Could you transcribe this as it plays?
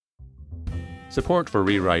Support for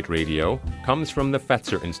Rewrite Radio comes from the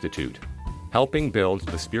Fetzer Institute, helping build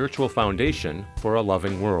the spiritual foundation for a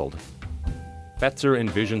loving world. Fetzer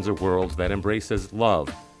envisions a world that embraces love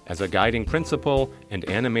as a guiding principle and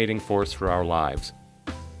animating force for our lives.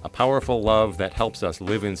 A powerful love that helps us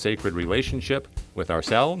live in sacred relationship with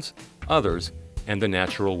ourselves, others, and the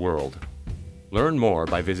natural world. Learn more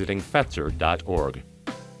by visiting Fetzer.org.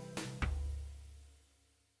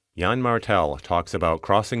 Jan Martel talks about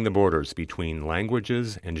crossing the borders between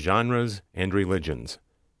languages and genres and religions,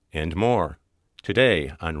 and more,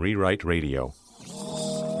 today on Rewrite Radio. You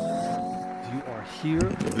are here.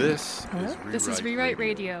 This is Rewrite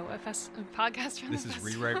Radio, a podcast from This the is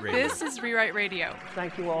festival. Rewrite Radio. This is Rewrite Radio.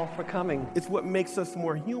 Thank you all for coming. It's what makes us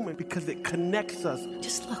more human because it connects us.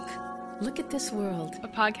 Just look at this world. A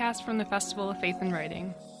podcast from the Festival of Faith and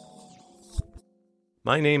Writing.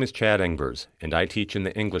 My name is Chad Engbers, and I teach in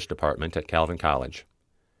the English department at Calvin College.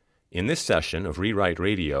 In this session of Rewrite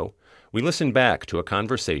Radio, we listen back to a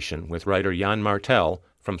conversation with writer Jan Martel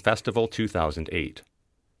from Festival 2008.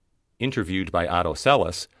 Interviewed by Otto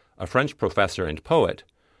Sellis, a French professor and poet,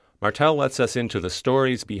 Martel lets us into the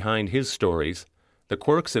stories behind his stories, the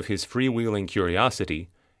quirks of his freewheeling curiosity,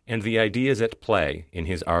 and the ideas at play in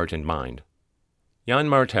his art and mind. Jan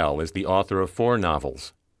Martel is the author of 4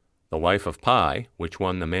 novels, The Life of Pi, which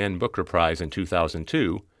won the Man Booker Prize in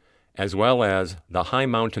 2002, as well as The High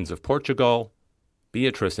Mountains of Portugal,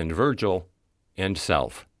 Beatrice and Virgil, and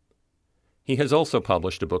Self. He has also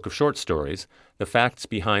published a book of short stories, The Facts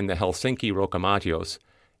Behind the Helsinki Rokamatios,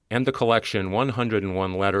 and the collection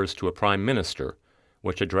 101 Letters to a Prime Minister,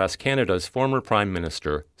 which address Canada's former Prime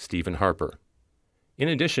Minister, Stephen Harper. In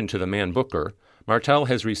addition to the Man Booker, Martel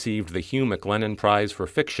has received the Hugh McLennan Prize for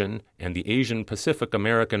Fiction and the Asian Pacific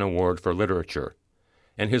American Award for Literature,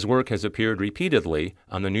 and his work has appeared repeatedly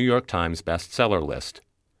on the New York Times bestseller list.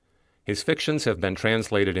 His fictions have been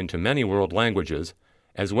translated into many world languages,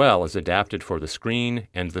 as well as adapted for the screen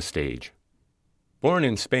and the stage. Born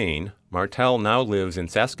in Spain, Martel now lives in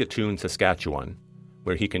Saskatoon, Saskatchewan,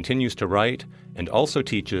 where he continues to write and also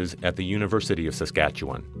teaches at the University of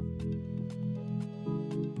Saskatchewan.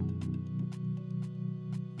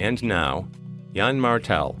 And now, Jan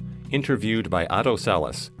Martel, interviewed by Otto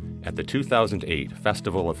Sellis at the 2008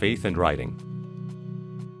 Festival of Faith and Writing.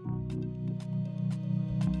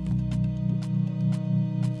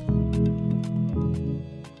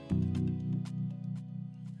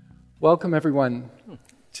 Welcome, everyone,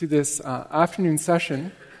 to this afternoon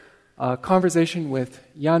session, conversation with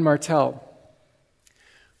Jan Martel.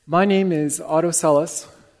 My name is Otto Sellis.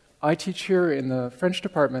 I teach here in the French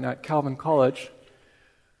department at Calvin College.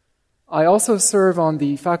 I also serve on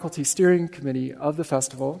the faculty steering committee of the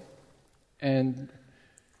festival, and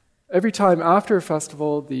every time after a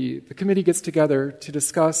festival, the committee gets together to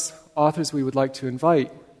discuss authors we would like to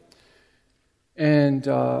invite. And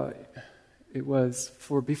it was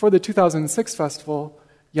before the 2006 festival,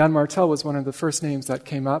 Jan Martel was one of the first names that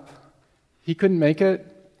came up. He couldn't make it.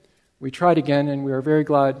 We tried again, and we were very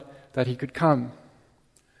glad that he could come.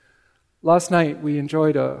 Last night, we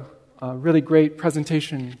enjoyed a really great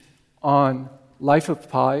presentation on Life of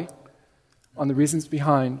Pi, on the reasons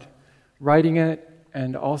behind writing it,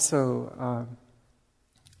 and also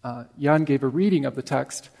Jan gave a reading of the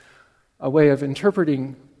text, a way of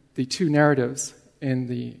interpreting the 2 narratives in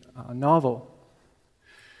the novel.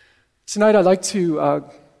 Tonight I'd like to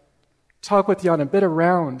talk with Jan a bit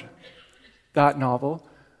around that novel,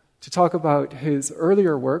 to talk about his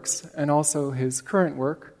earlier works and also his current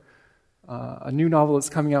work. A new novel is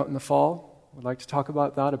coming out in the fall. We'd like to talk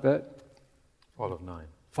about that a bit. Fall of 9.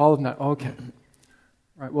 Fall of 9, okay. All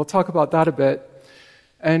right, we'll talk about that a bit.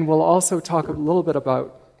 And we'll also talk a little bit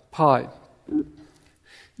about Pi.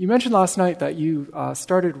 You mentioned last night that you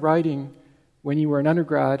started writing when you were an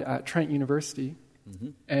undergrad at Trent University,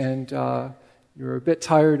 and you were a bit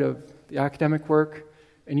tired of the academic work,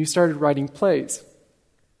 and you started writing plays.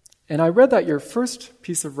 And I read that your first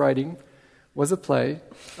piece of writing was a play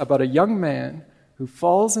about a young man who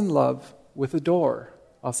falls in love with a door.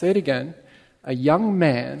 I'll say it again. A young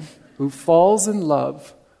man who falls in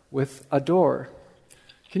love with a door.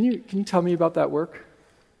 Can you tell me about that work?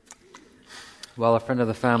 Well, a friend of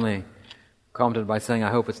the family commented by saying, I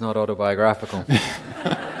hope it's not autobiographical.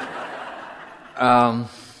 Well,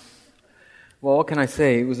 what can I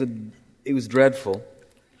say? It was dreadful.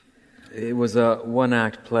 It was a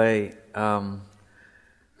one-act play.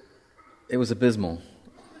 It was abysmal.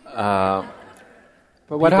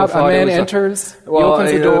 But what happens? A man enters, he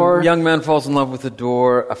opens the door. A young man falls in love with the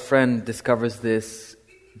door. A friend discovers this,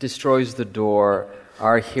 destroys the door.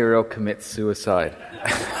 Our hero commits suicide.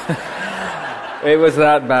 It was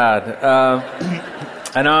that bad.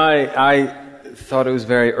 And I thought it was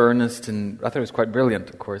very earnest, and I thought it was quite brilliant,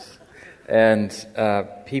 of course. And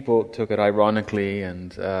people took it ironically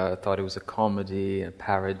and thought it was a comedy, a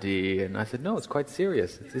parody. And I said, no, it's quite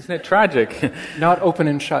serious. Isn't it tragic? Not open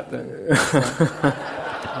and shut, then.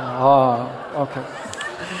 Okay.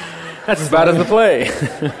 That's as bad as the play.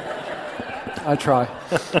 I try.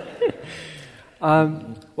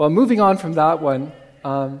 Well, moving on from that one,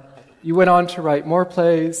 you went on to write more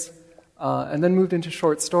plays and then moved into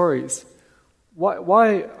short stories.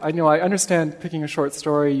 Why? I understand picking a short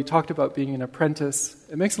story. You talked about being an apprentice.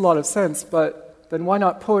 It makes a lot of sense, but then why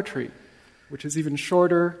not poetry, which is even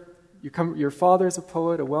shorter? Your father's a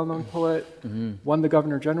poet, a well-known poet, won the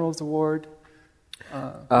Governor General's Award.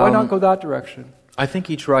 Why not go that direction? I think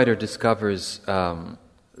each writer discovers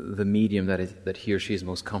the medium that he or she is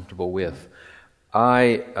most comfortable with.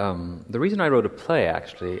 The reason I wrote a play,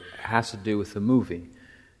 actually, has to do with the movie.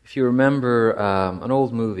 If you remember an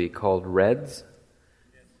old movie called Reds,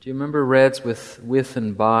 do you remember Reds with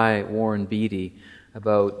and by Warren Beatty,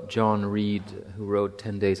 about John Reed, who wrote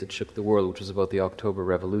 10 Days That Shook the World, which was about the October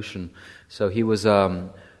Revolution. So he was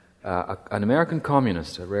an American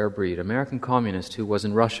communist, a rare breed, American communist who was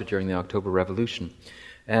in Russia during the October Revolution.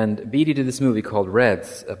 And Beatty did this movie called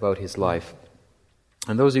Reds about his life.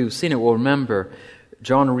 And those of you who've seen it will remember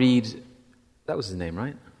John Reed, that was his name,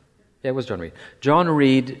 right? Yeah, it was John Reed. John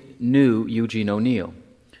Reed knew Eugene O'Neill.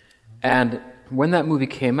 And when that movie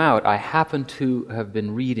came out, I happened to have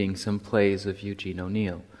been reading some plays of Eugene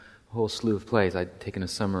O'Neill, a whole slew of plays. I'd taken a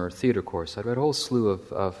summer theater course. I'd read a whole slew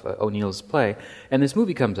of O'Neill's play. And this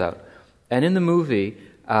movie comes out. And in the movie,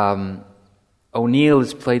 O'Neill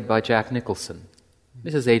is played by Jack Nicholson.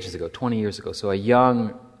 This is ages ago, 20 years ago. So a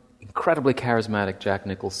young, incredibly charismatic Jack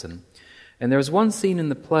Nicholson. And there was one scene in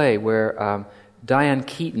the play where Diane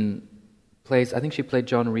Keaton plays, I think she played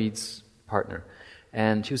John Reed's partner.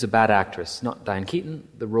 And she was a bad actress, not Diane Keaton,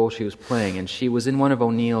 the role she was playing. And she was in one of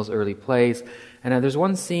O'Neill's early plays. And there's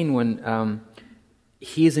one scene when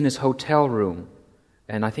he is in his hotel room,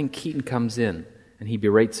 and I think Keaton comes in, and he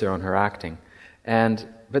berates her on her acting.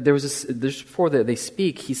 But before they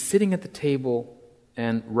speak, he's sitting at the table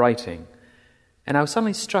and writing. And I was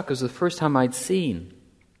suddenly struck, it was the first time I'd seen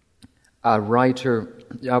a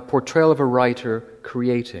portrayal of a writer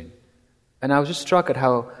creating. And I was just struck at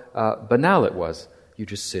how banal it was. You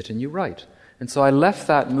just sit and you write. And so I left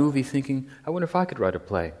that movie thinking, I wonder if I could write a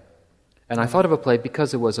play. And I thought of a play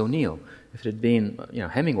because it was O'Neill. If it had been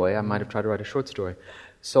Hemingway, I might have tried to write a short story.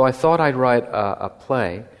 So I thought I'd write a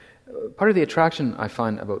play. Part of the attraction I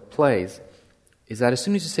find about plays is that as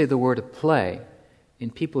soon as you say the word a play, in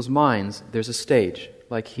people's minds there's a stage,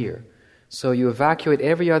 like here. So you evacuate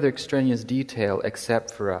every other extraneous detail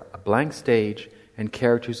except for a blank stage and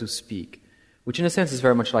characters who speak, which in a sense is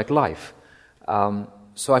very much like life.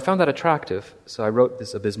 So I found that attractive, so I wrote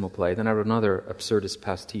this abysmal play. Then I wrote another absurdist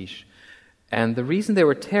pastiche. And the reason they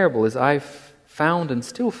were terrible is I found and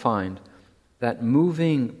still find that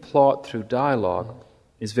moving plot through dialogue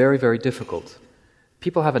is very, very difficult.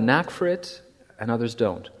 People have a knack for it, and others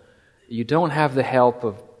don't. You don't have the help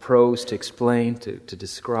of prose to explain, to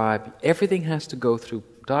describe. Everything has to go through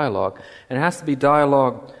dialogue, and it has to be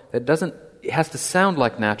dialogue that it has to sound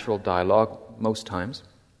like natural dialogue most times,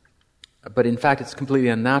 but in fact it's completely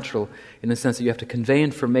unnatural in the sense that you have to convey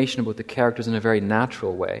information about the characters in a very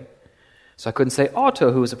natural way. So I couldn't say,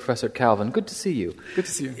 Otto, who was a professor at Calvin, good to see you. Good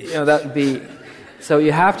to see you. That would be... So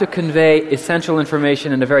you have to convey essential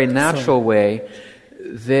information in a very natural way.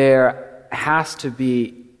 There has to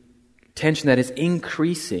be tension that is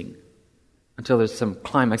increasing until there's some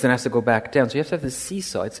climax, and it has to go back down. So you have to have this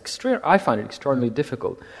seesaw. I find it extraordinarily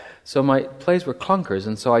difficult. So my plays were clunkers,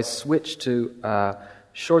 and so I switched to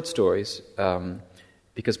short stories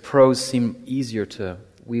because prose seemed easier to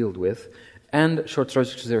wield with, and short stories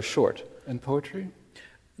because they're short. And poetry?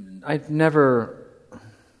 I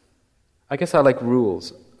guess I like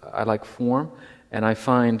rules. I like form, and I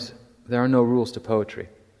find there are no rules to poetry.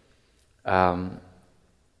 And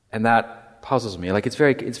that puzzles me. Like it's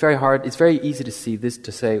very hard. It's very easy to say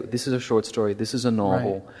this is a short story, this is a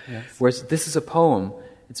novel. Right. Yes. Whereas this is a poem.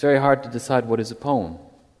 It's very hard to decide what is a poem.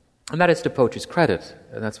 And that is to poetry's credit.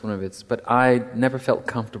 That's one of its. But I never felt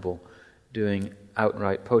comfortable doing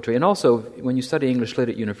outright poetry. And also, when you study English lit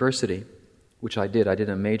at university, which I did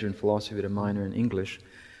a major in philosophy with a minor in English,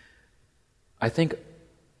 I think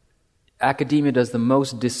academia does the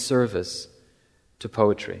most disservice to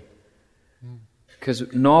poetry.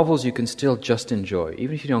 Because novels you can still just enjoy.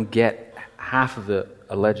 Even if you don't get half of the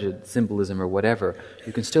alleged symbolism or whatever,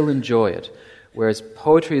 you can still enjoy it. Whereas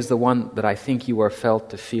poetry is the one that I think you are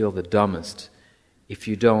felt to feel the dumbest if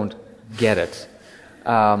you don't get it.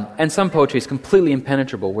 And some poetry is completely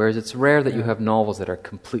impenetrable, whereas it's rare that you have novels that are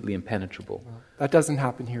completely impenetrable. That doesn't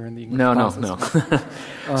happen here in the English No. classes.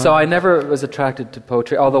 So I never was attracted to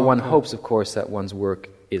poetry, although one hopes, of course, that one's work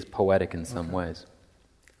is poetic in some ways.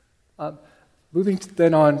 Moving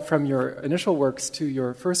then on from your initial works to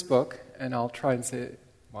your first book, and I'll try and say it,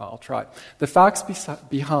 well, I'll try. The Facts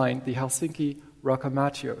Behind the Helsinki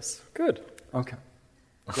Ruokamattios. Good. Okay,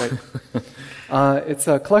 great. It's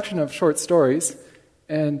a collection of short stories,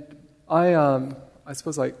 and I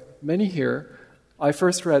suppose like many here, I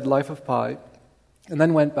first read Life of Pi, and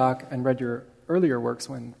then went back and read your earlier works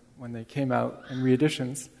when they came out in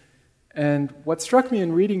reeditions. And what struck me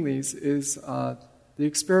in reading these is the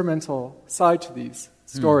experimental side to these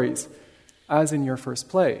stories, as in your first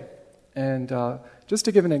play. And just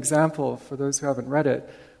to give an example for those who haven't read it,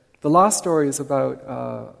 the last story is about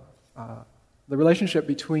the relationship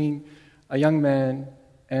between a young man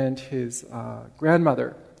and his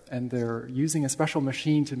grandmother, and they're using a special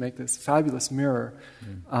machine to make this fabulous mirror,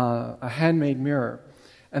 a handmade mirror.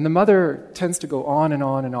 And the mother tends to go on and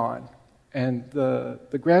on and on, and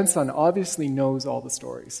the grandson obviously knows all the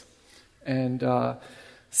stories. And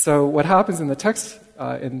so what happens in the text,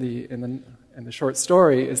 in the short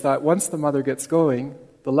story, is that once the mother gets going,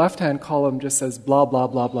 the left-hand column just says blah, blah,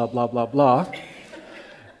 blah, blah, blah, blah, blah,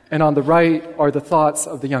 and on the right are the thoughts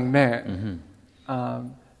of the young man.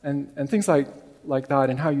 And things like that,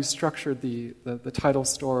 and how you structured the title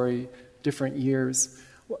story, different years.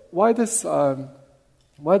 Why this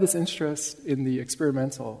interest in the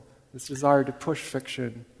experimental, this desire to push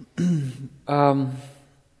fiction?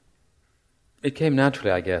 It came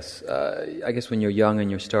naturally, I guess. I guess when you're young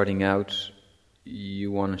and you're starting out,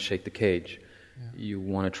 you want to shake the cage. Yeah. You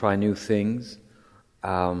want to try new things.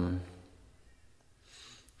 A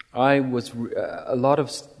lot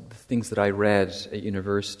of things that I read at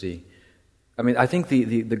university, I mean, I think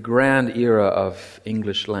the grand era of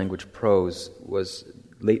English language prose was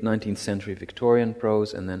late 19th century Victorian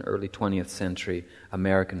prose and then early 20th century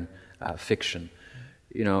American fiction.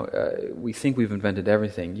 You know, we think we've invented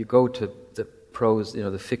everything. You go to the prose,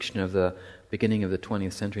 the fiction of the beginning of the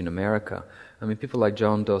 20th century in America. I mean, people like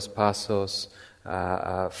John Dos Passos,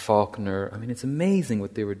 Faulkner. I mean, it's amazing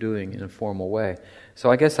what they were doing in a formal way.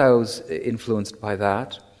 So I guess I was influenced by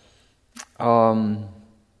that.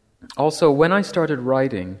 Also, when I started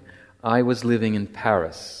writing, I was living in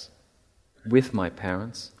Paris with my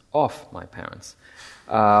parents, off my parents.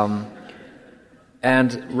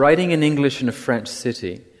 And writing in English in a French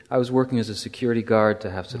city, I was working as a security guard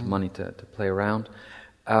to have sort of money to play around.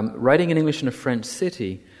 Writing in English in a French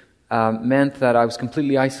city meant that I was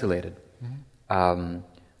completely isolated.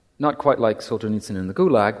 Not quite like Solzhenitsyn in the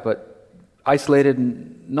Gulag, but isolated,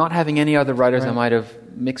 not having any other writers I might have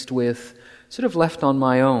mixed with, sort of left on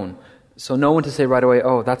my own. So no one to say right away,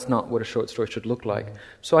 oh, that's not what a short story should look like.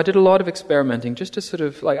 So I did a lot of experimenting just to sort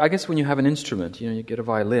of, like, I guess when you have an instrument, you get a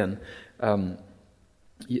violin,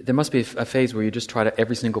 there must be a phase where you just try to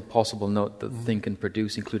every single possible note the thing can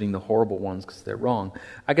produce, including the horrible ones because they're wrong.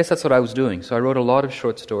 I guess that's what I was doing. So I wrote a lot of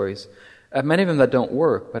short stories, many of them that don't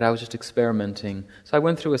work, but I was just experimenting. So I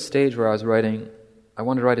went through a stage where I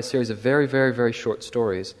wanted to write a series of very, very, very short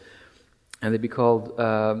stories, and they'd be called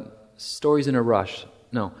Stories in a Rush.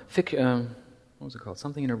 No, what was it called?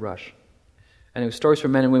 Something in a Rush. And it was stories for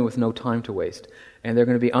men and women with no time to waste. And they're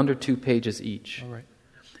going to be under 2 pages each. All right.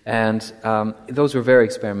 And those were very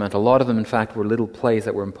experimental. A lot of them, in fact, were little plays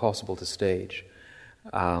that were impossible to stage.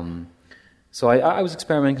 So I was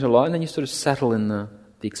experimenting a lot, and then you sort of settle in the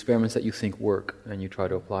experiments that you think work, and you try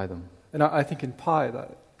to apply them. And I think in Pi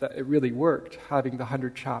that it really worked, having the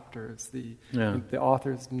 100 chapters, the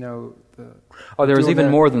authors know the... Oh, there was even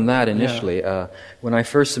more than that initially. Yeah. When I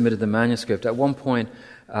first submitted the manuscript, at one point,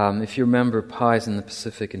 if you remember, Pi's in the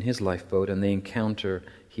Pacific in his lifeboat, and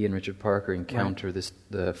he and Richard Parker encounter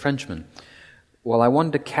the Frenchman. Well, I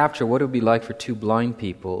wanted to capture what it would be like for 2 blind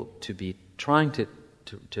people to be trying to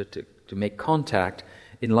make contact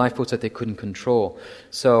in lifeboats that they couldn't control.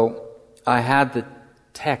 So I had the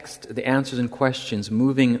text, the answers and questions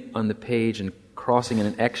moving on the page and crossing in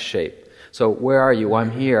an X shape. So, where are you?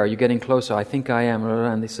 I'm here. Are you getting closer? I think I am.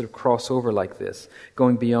 And they sort of cross over like this,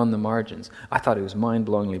 going beyond the margins. I thought it was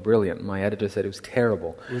mind-blowingly brilliant. My editor said it was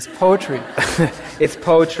terrible. It was poetry. It's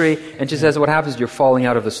poetry. And she says, what happens is you're falling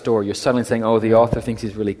out of the story. You're suddenly saying, oh, the author thinks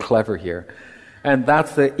he's really clever here. And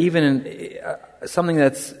that's even in something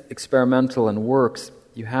that's experimental and works,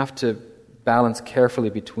 you have to balance carefully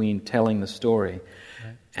between telling the story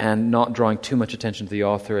and not drawing too much attention to the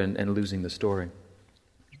author and losing the story.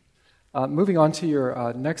 Moving on to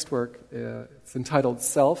your next work, it's entitled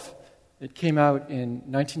Self, It came out in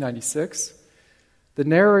 1996. The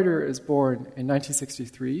narrator is born in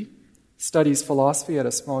 1963, studies philosophy at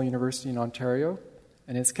a small university in Ontario,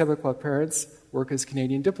 and his Quebecois parents work as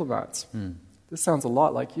Canadian diplomats. This sounds a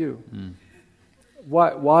lot like you.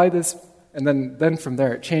 Why this? And then from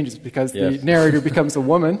there it changes because the narrator becomes a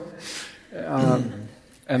woman,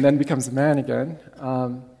 and then becomes a man again.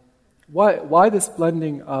 Why this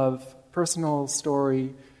blending of personal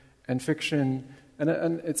story and fiction?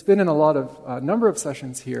 And it's been in a lot of number of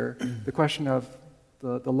sessions here. The question of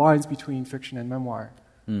the lines between fiction and memoir.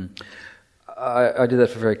 I did that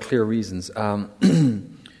for very clear reasons. The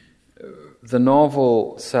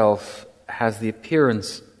novel itself has the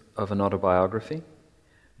appearance of an autobiography,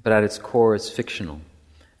 but at its core it's fictional.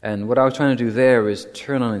 And what I was trying to do there is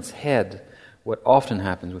turn on its head what often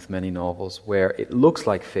happens with many novels, where it looks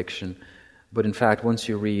like fiction, but in fact once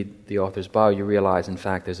you read the author's bio you realize in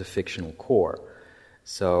fact there's a fictional core.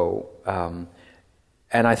 So,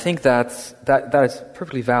 and I think that is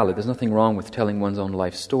perfectly valid. There's nothing wrong with telling one's own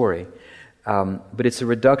life story. But it's a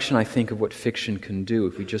reduction, I think, of what fiction can do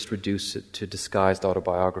if we just reduce it to disguised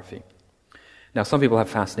autobiography. Now, some people have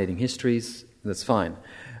fascinating histories, that's fine.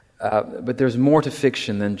 But there's more to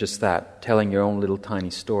fiction than just that, telling your own little tiny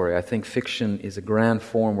story. I think fiction is a grand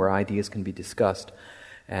form where ideas can be discussed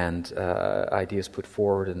and ideas put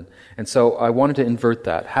forward. And so I wanted to invert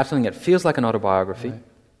that, have something that feels like an autobiography, right,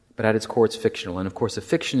 but at its core it's fictional. And of course the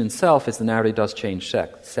fiction itself is the narrative does change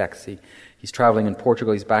sex. He's traveling in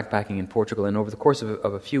Portugal, he's backpacking in Portugal, and over the course of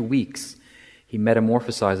a few weeks, he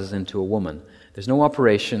metamorphosizes into a woman. There's no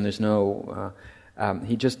operation, there's no...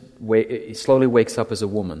 he slowly wakes up as a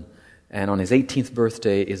woman, and on his 18th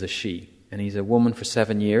birthday is a she. And he's a woman for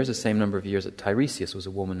 7 years, the same number of years that Tiresias was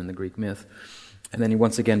a woman in the Greek myth. And then he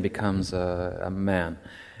once again becomes a man.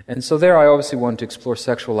 And so there I obviously wanted to explore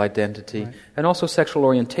sexual identity, right, and also sexual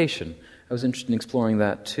orientation. I was interested in exploring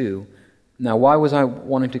that too. Now, why was I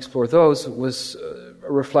wanting to explore those? It was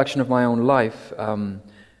a reflection of my own life.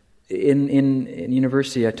 In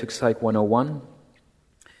university, I took Psych 101.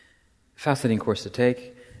 Fascinating course to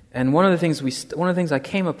take. And one of the things I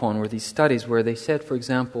came upon were these studies where they said, for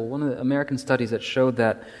example, one of the American studies that showed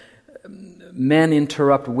that men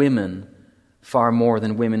interrupt women far more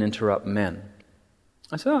than women interrupt men.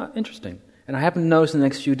 I said, interesting. And I happened to notice in the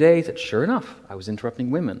next few days that, sure enough, I was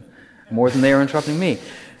interrupting women more than they were interrupting me.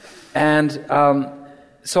 And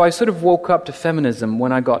so I sort of woke up to feminism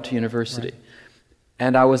when I got to university. Right.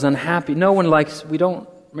 And I was unhappy.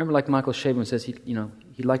 Remember like Michael Chabon says,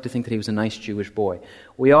 he'd like to think that he was a nice Jewish boy.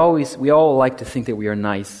 We all like to think that we are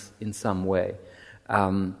nice in some way.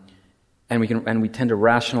 And we tend to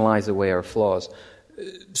rationalize away our flaws.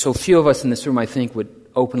 So few of us in this room, I think, would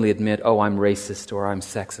openly admit, I'm racist, or I'm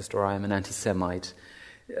sexist, or I'm an anti-Semite.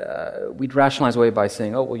 We'd rationalize away by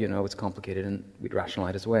saying, it's complicated, and we'd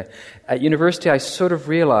rationalize it away. At university, I sort of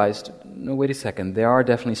realized, no, wait a second, there are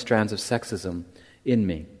definitely strands of sexism in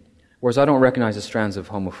me. Whereas I don't recognize the strands of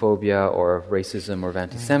homophobia or of racism or of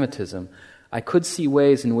anti-Semitism. I could see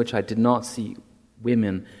ways in which I did not see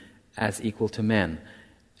women as equal to men.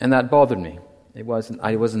 And that bothered me.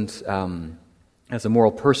 I wasn't as a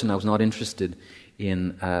moral person, I was not interested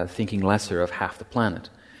in thinking lesser of half the planet.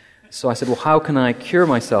 So I said, how can I cure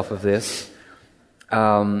myself of this?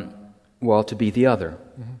 To be the other.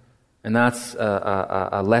 Mm-hmm. And that's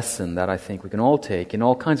a lesson that I think we can all take in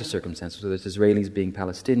all kinds of circumstances, whether it's Israelis being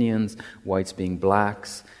Palestinians, whites being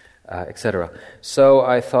blacks, etc. So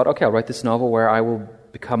I thought, I'll write this novel where I will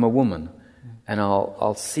become a woman, and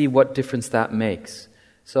I'll see what difference that makes.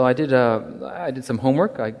 So I did some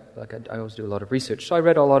homework. I always do a lot of research. So I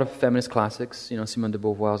read a lot of feminist classics, Simone de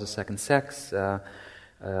Beauvoir's The Second Sex,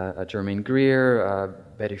 Germaine Greer,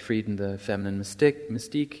 Betty Friedan, The Feminine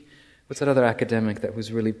Mystique. What's that other academic that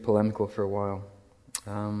was really polemical for a while?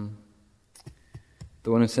 The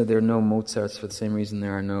one who said there are no Mozarts for the same reason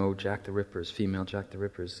there are no Jack the Rippers, female Jack the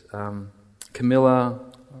Rippers. Camilla...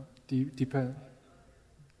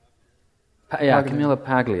 Camilla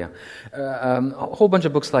Paglia. A whole bunch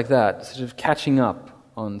of books like that, sort of catching up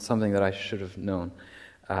on something that I should have known.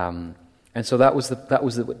 And so that was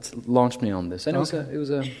what launched me on this. And it was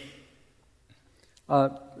a...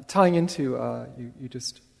 Tying into, you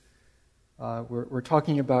just... We're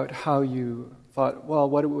talking about how you thought,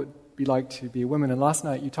 what it would be like to be a woman. And last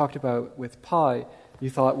night you talked about with Pi, you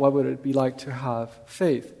thought, what would it be like to have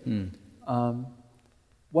faith?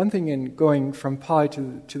 One thing in going from Pi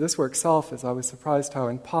to this work itself is I was surprised how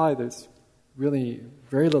in Pi there's really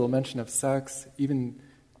very little mention of sex. Even,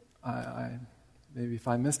 maybe if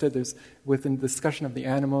I missed it, there's within the discussion of the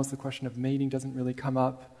animals, the question of mating doesn't really come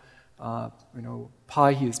up.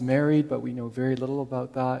 Pi, he is married, but we know very little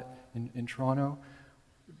about that. in Toronto.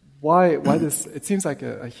 Why this? It seems like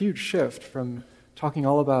a huge shift from talking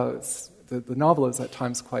all about the novel is at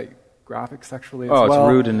times quite graphic sexually as well. Oh,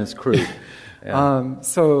 it's rude and it's crude. Yeah.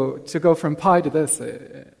 So to go from Pi to this...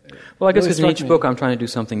 well, I guess really because in each struck me. book I'm trying to do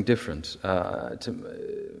something different.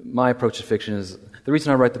 My approach to fiction is... The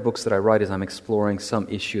reason I write the books that I write is I'm exploring some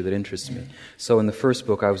issue that interests me. So in the first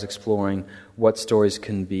book I was exploring what stories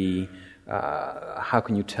can be, how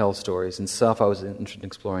can you tell stories. In Self I was interested in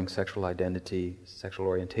exploring sexual identity, sexual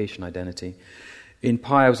orientation identity. In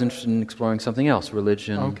Pi I was interested in exploring something else,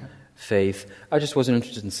 religion, faith. I just wasn't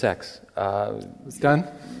interested in sex. It's done?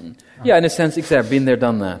 Yeah, in a sense, except been there,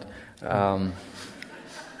 done that.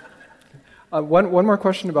 One more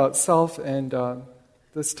question about Self, and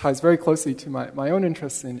this ties very closely to my own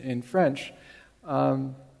interest in French.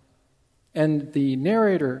 And the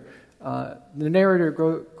narrator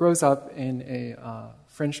grows up in a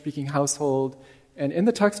French-speaking household, and in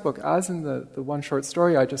the textbook, as in the one short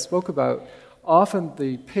story I just spoke about, often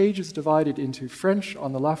the page is divided into French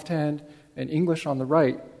on the left hand and English on the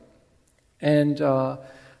right. And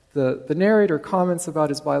the narrator comments about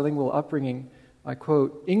his bilingual upbringing. I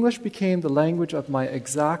quote, "English became the language of my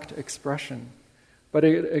exact expression, but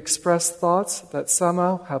it expressed thoughts that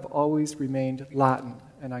somehow have always remained Latin."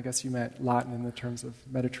 And I guess you meant Latin in the terms of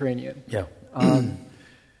Mediterranean. Yeah.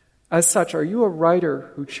 As such, are you a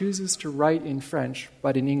writer who chooses to write in French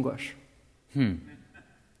but in English? Interesting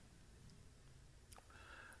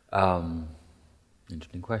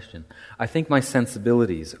question. I think my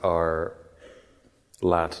sensibilities are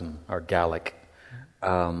Latin, are Gallic,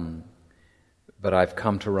 but I've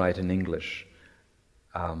come to write in English.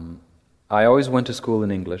 I always went to school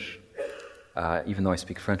in English, even though I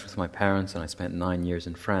speak French with my parents, and I spent 9 years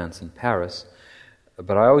in France, in Paris,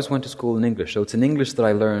 but I always went to school in English. So it's in English that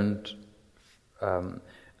I learned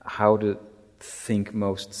how to think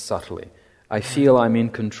most subtly. I feel I'm in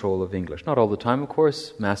control of English. Not all the time, of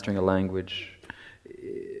course. Mastering a language,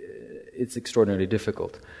 it's extraordinarily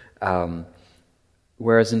difficult.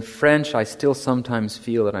 Whereas in French, I still sometimes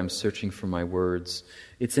feel that I'm searching for my words.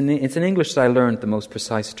 It's in English that I learned the most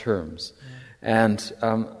precise terms. And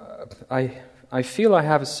I feel I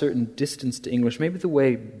have a certain distance to English, maybe the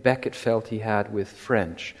way Beckett felt he had with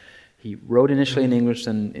French. He wrote initially in English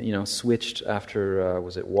and, switched after,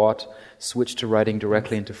 Watt, switched to writing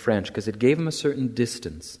directly into French because it gave him a certain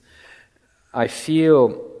distance. I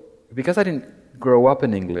feel, because I didn't grow up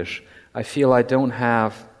in English, I feel I don't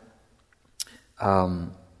have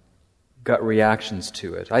gut reactions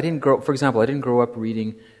to it. For example, I didn't grow up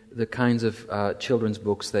reading the kinds of children's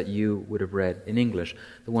books that you would have read in English.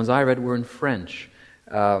 The ones I read were in French.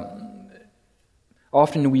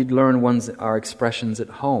 Often we'd learn our expressions at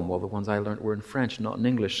home, while the ones I learned were in French, not in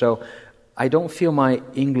English. So I don't feel my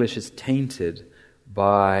English is tainted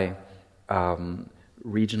by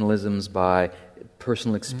regionalisms, by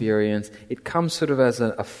personal experience. It comes sort of as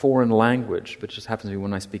a foreign language, but just happens to be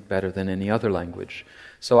one I speak better than any other language.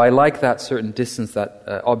 So I like that certain distance, that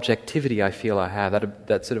objectivity I feel I have,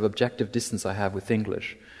 that sort of objective distance I have with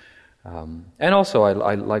English. And also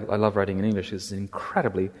I love writing in English. It's an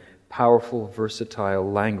incredibly powerful, versatile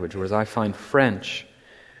language, whereas I find French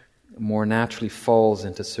more naturally falls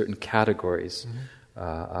into certain categories.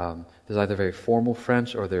 There's either very formal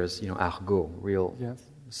French or there's argot, real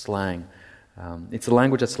slang. It's a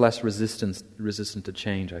language that's less resistant to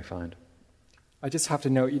change, I find. I just have to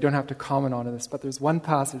note, you don't have to comment on this, but there's one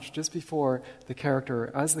passage just before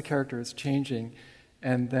as the character is changing,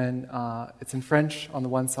 and then it's in French on the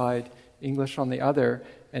one side, English on the other,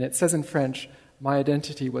 and it says in French, "My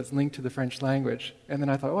identity was linked to the French language." And then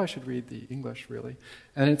I thought, I should read the English, really.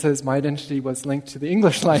 And it says, "My identity was linked to the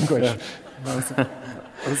English language." It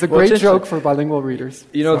was a great joke for bilingual readers.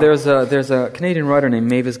 There's a Canadian writer named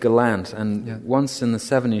Mavis Gallant, and once in the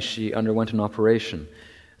 70s she underwent an operation,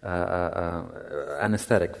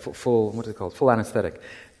 anesthetic, full anesthetic.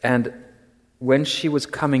 And when she was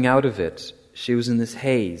coming out of it, she was in this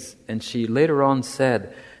haze, and she later on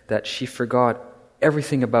said that she forgot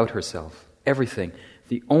everything about herself. Everything.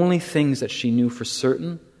 The only things that she knew for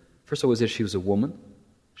certain, first of all, was that she was a woman.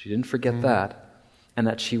 She didn't forget that. And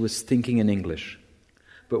that she was thinking in English.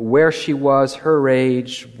 But where she was, her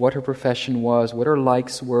age, what her profession was, what her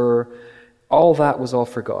likes were, all that was all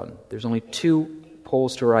forgotten. There's only two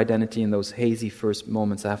poles to her identity in those hazy first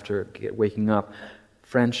moments after waking up,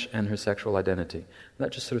 French and her sexual identity.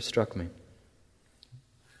 That just sort of struck me.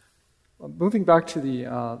 Moving back to the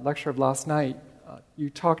lecture of last night, you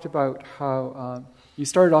talked about how you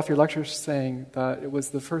started off your lecture saying that it was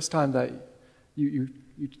the first time that you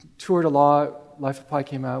toured a lot, Life of Pi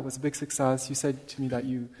came out, was a big success. You said to me that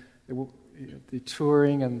the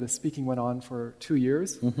touring and the speaking went on for 2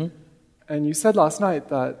 years. Mm-hmm. And you said last night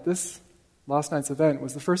that last night's event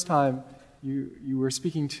was the first time you were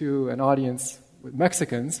speaking to an audience with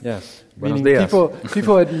Mexicans. Yes. Meaning Buenos dias.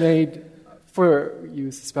 people had made, for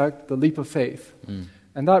you suspect, the leap of faith. Mm.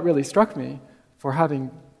 And that really struck me for having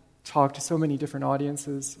talked to so many different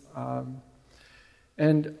audiences.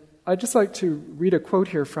 And I'd just like to read a quote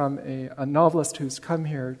here from a novelist who's come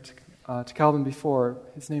here to Calvin before.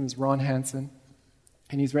 His name is Ron Hansen,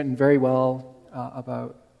 and he's written very well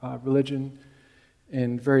about religion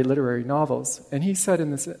in very literary novels. And he said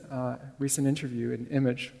in this recent interview in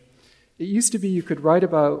Image, it used to be you could write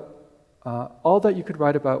about, all that you could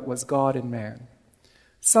write about was God and man.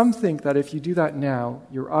 Some think that if you do that now,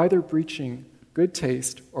 you're either breaching good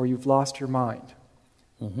taste or you've lost your mind.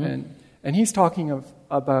 Mm-hmm. And he's talking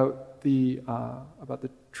about the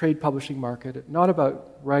trade publishing market, not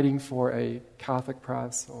about writing for a Catholic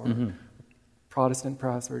press or mm-hmm. Protestant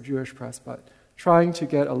press or Jewish press, but trying to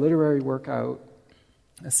get a literary work out,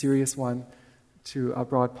 a serious one, to a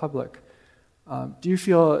broad public. Do you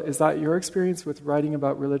feel, is that your experience with writing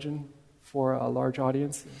about religion for a large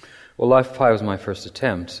audience? Well, Life Pi was my first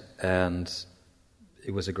attempt, and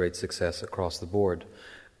it was a great success across the board.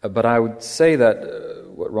 But I would say that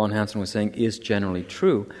what Ron Hansen was saying is generally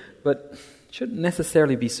true, but it shouldn't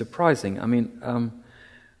necessarily be surprising. I mean,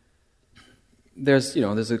 there's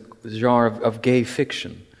a genre of gay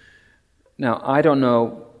fiction. Now, I don't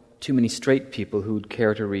know too many straight people who'd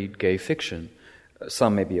care to read gay fiction.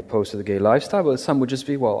 Some may be opposed to the gay lifestyle, but some would just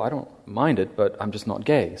be, well, I don't mind it, but I'm just not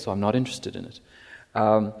gay, so I'm not interested in it.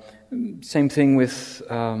 Same thing with,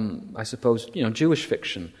 I suppose, Jewish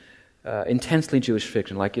fiction, intensely Jewish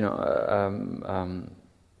fiction, like,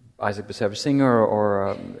 Isaac Bashevis Singer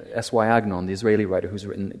or S.Y. Agnon, the Israeli writer who's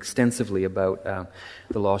written extensively about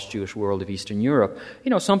the lost Jewish world of Eastern Europe.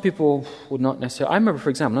 Some people would not necessarily... I remember,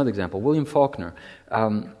 for example, another example, William Faulkner.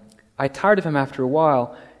 I tired of him after a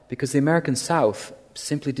while because the American South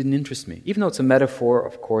simply didn't interest me. Even though it's a metaphor,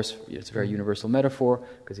 of course, it's a very universal metaphor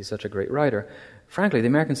because he's such a great writer. Frankly, the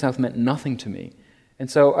American South meant nothing to me.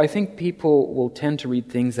 And so I think people will tend to read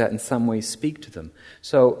things that in some ways speak to them.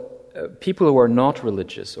 So people who are not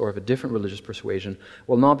religious or of a different religious persuasion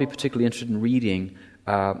will not be particularly interested in reading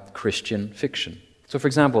Christian fiction. So, for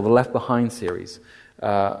example, the Left Behind series.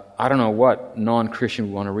 I don't know what non-Christian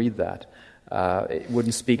would want to read that. It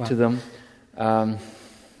wouldn't speak to them.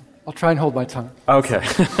 I'll try and hold my tongue. Okay.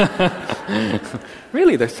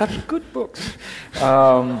 Really, they're such good books.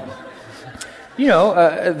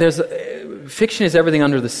 Fiction is everything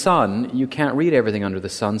under the sun. You can't read everything under the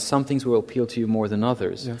sun. Some things will appeal to you more than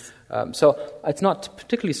others. Yes. So it's not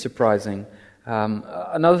particularly surprising.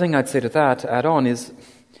 Another thing I'd say to that, to add on, is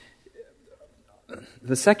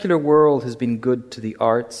the secular world has been good to the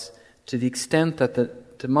arts to the extent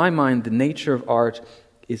that, to my mind, the nature of art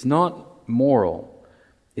is not moral.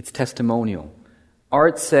 It's testimonial.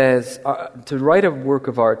 Art says, to write a work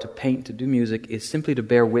of art, to paint, to do music, is simply to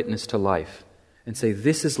bear witness to life and say,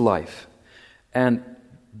 this is life. And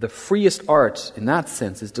the freest art, in that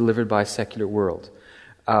sense, is delivered by a secular world.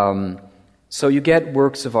 So you get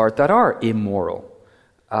works of art that are immoral.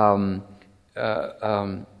 But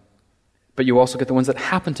you also get the ones that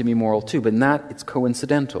happen to be moral too, but in that it's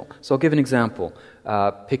coincidental. So I'll give an example.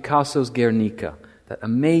 Picasso's Guernica, that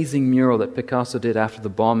amazing mural that Picasso did after the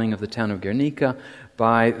bombing of the town of Guernica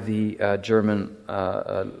by the German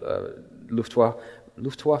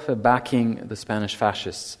Luftwaffe backing the Spanish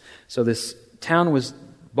fascists. So this town was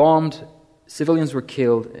bombed, civilians were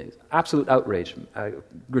killed, absolute outrage, a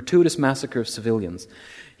gratuitous massacre of civilians.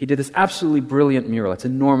 He did this absolutely brilliant mural. It's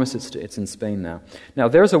enormous, it's in Spain now. Now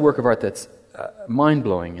there's a work of art that's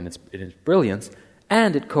mind-blowing in its brilliance,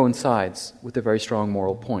 and it coincides with a very strong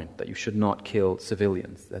moral point, that you should not kill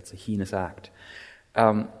civilians. That's a heinous act.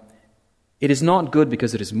 It is not good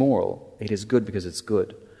because it is moral, it is good because it's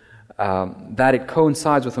good. That it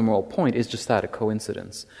coincides with a moral point is just that, a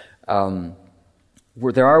coincidence.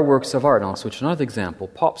 There are works of art, and I'll switch to another example,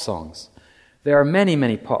 pop songs. There are many,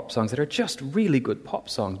 many pop songs that are just really good pop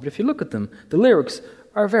songs, but if you look at them, the lyrics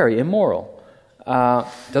are very immoral.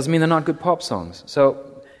 Doesn't mean they're not good pop songs.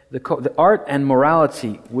 So the art and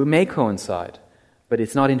morality may coincide, but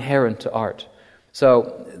it's not inherent to art.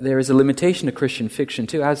 So there is a limitation to Christian fiction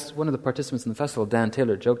too. As one of the participants in the festival, Dan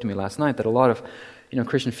Taylor, joked to me last night that a lot of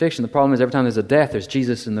Christian fiction, the problem is every time there's a death, there's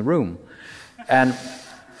Jesus in the room. And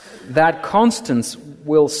that constance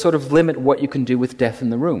will sort of limit what you can do with death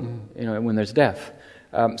in the room, when there's death.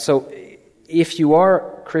 So if you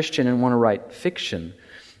are Christian and want to write fiction,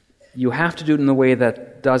 you have to do it in a way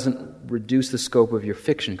that doesn't reduce the scope of your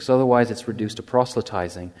fiction, because otherwise it's reduced to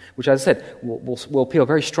proselytizing, which, as I said, will appeal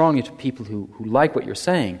very strongly to people who like what you're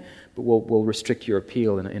saying, but will restrict your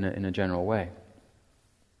appeal in a general way.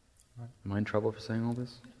 Am I in trouble for saying all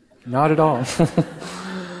this? Not at all.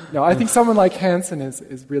 No, I think someone like Hansen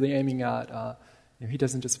is really aiming at, he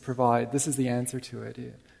doesn't just provide, this is the answer to it.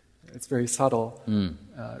 It's very subtle,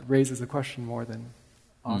 raises a question more than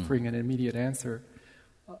offering an immediate answer.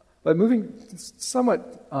 But moving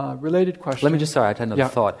somewhat related question. Let me just, I had another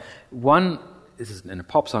thought. One, this is in a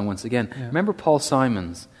pop song once again. Yeah. Remember Paul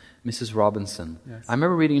Simons, Mrs. Robinson? Yes. I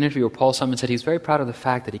remember reading an interview where Paul Simons said he was very proud of the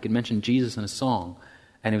fact that he could mention Jesus in a song,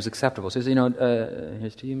 and it was acceptable. So he said,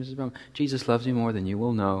 here's to you, Mrs. Robinson. Jesus loves you more than you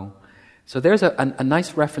will know. So there's a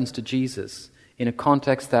nice reference to Jesus in a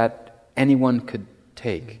context that anyone could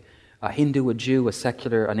take. A Hindu, a Jew, a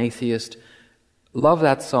secular, an atheist. Love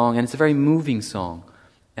that song, and it's a very moving song.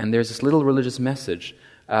 And there's this little religious message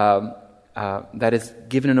that is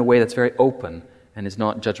given in a way that's very open and is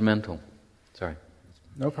not judgmental. Sorry.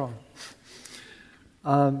 No problem.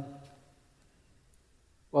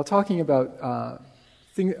 While talking about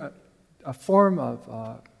a form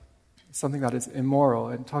of something that is immoral,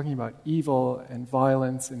 and talking about evil and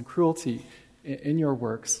violence and cruelty in your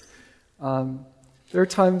works, there are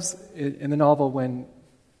times in the novel when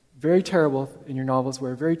in your novels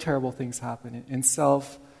where very terrible things happen. In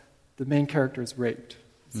Self, the main character is raped.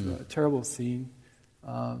 It's a terrible scene.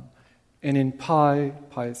 And in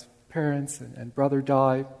Pi's parents and brother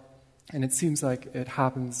die, and it seems like it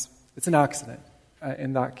happens, it's an accident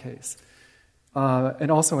in that case.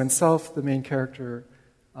 And also in Self, the main character,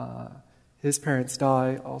 his parents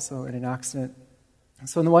die also in an accident.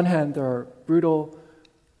 So on the one hand, there are brutal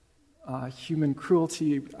human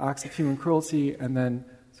cruelty, acts of human cruelty, and then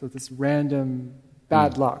so this random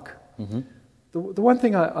bad luck. Mm-hmm. The one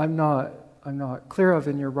thing I'm not clear of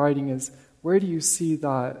in your writing is, where do you see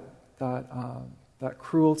that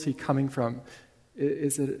cruelty coming from?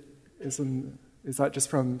 Is that just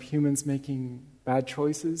from humans making bad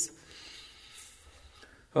choices?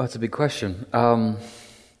 Oh, that's a big question. Well,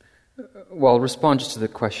 I'll respond just to the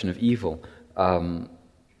question of evil.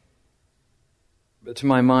 To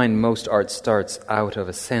my mind, most art starts out of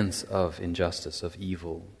a sense of injustice, of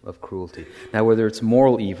evil, of cruelty. Now, whether it's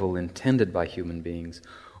moral evil intended by human beings,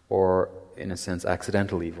 or, in a sense,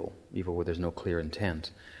 accidental evil where there's no clear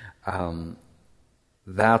intent,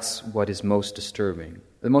 that's what is most disturbing.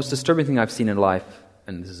 The most disturbing thing I've seen in life,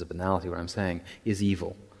 and this is a banality what I'm saying, is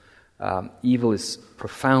evil. Evil is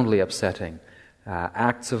profoundly upsetting.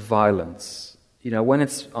 Acts of violence. When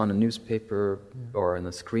it's on a newspaper or on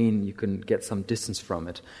the screen, you can get some distance from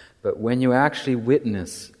it. But when you actually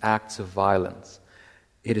witness acts of violence,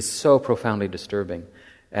 it is so profoundly disturbing.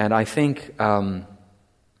 And I think, and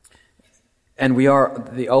we are,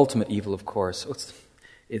 the ultimate evil, of course,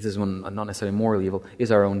 it is one, not necessarily moral evil,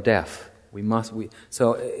 is our own death.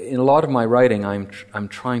 So in a lot of my writing, I'm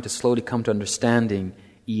trying to slowly come to understanding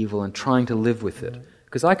evil and trying to live with it.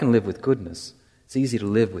 Because I can live with goodness. It's easy to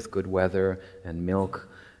live with good weather and milk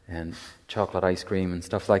and chocolate ice cream and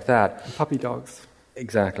stuff like that. And puppy dogs.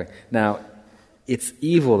 Exactly. Now, it's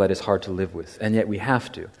evil that is hard to live with, and yet we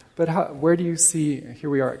have to. But where do you see, here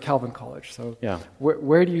we are at Calvin College, so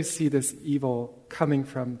where do you see this evil coming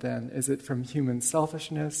from then? Is it from human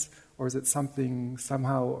selfishness, or is it something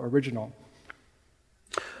somehow original?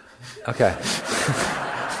 Okay.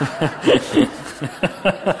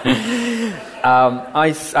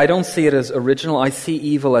 I don't see it as original. I see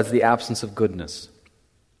evil as the absence of goodness,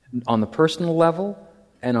 on the personal level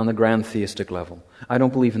and on the grand theistic level. I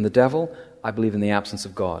don't believe in the devil. I believe in the absence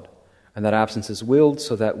of God. And that absence is willed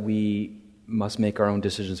so that we must make our own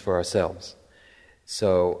decisions for ourselves.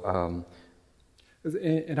 So...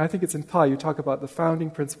 and I think it's in Pi, you talk about the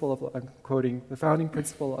founding principle of, I'm quoting, the founding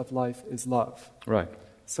principle of life is love. Right.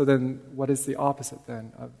 So then what is the opposite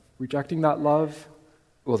then? Of rejecting that love?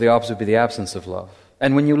 Well, the opposite would be the absence of love.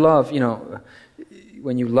 And when you love,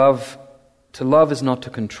 to love is not to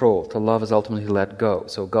control. To love is ultimately to let go.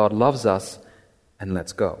 So God loves us and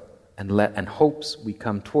lets go. And hopes we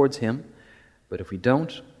come towards Him. But if we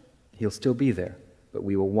don't, He'll still be there. But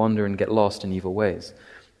we will wander and get lost in evil ways.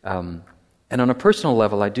 And on a personal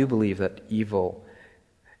level, I do believe that evil...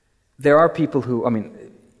 There are people who,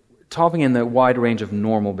 talking in the wide range of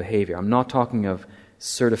normal behavior. I'm not talking of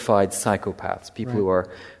certified psychopaths, people who are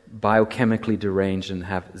biochemically deranged and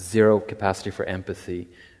have zero capacity for empathy.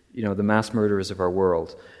 The mass murderers of our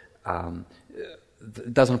world.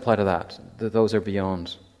 It doesn't apply to that. Those are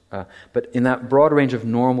beyond. But in that broad range of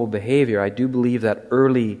normal behavior, I do believe that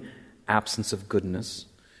early absence of goodness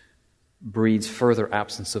breeds further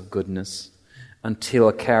absence of goodness until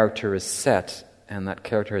a character is set and that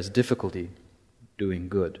character has difficulty doing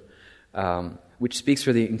good, which speaks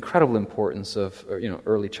for the incredible importance of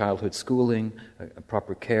early childhood schooling,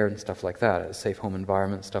 proper care and stuff like that, a safe home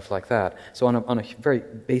environment, stuff like that. So on a very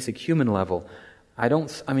basic human level, I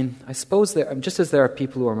suppose just as there are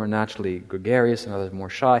people who are more naturally gregarious and others more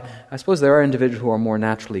shy, I suppose there are individuals who are more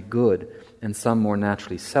naturally good and some more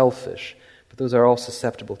naturally selfish, but those are all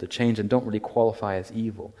susceptible to change and don't really qualify as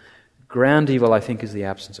evil. Grand evil, I think, is the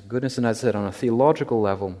absence of goodness, and as I said, on a theological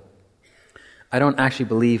level, I don't actually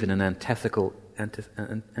believe in an antithetical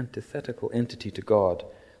entity to God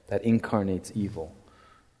that incarnates evil.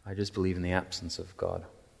 I just believe in the absence of God.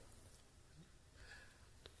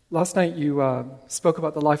 Last night you spoke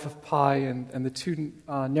about the life of Pi and the two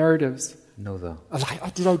narratives. No, though.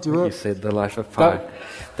 Did I do it? You said the life of Pi.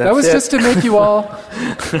 That was just to make you all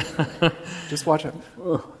just watch it.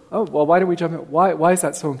 Oh, well, why don't we jump in? Why is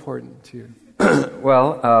that so important to you?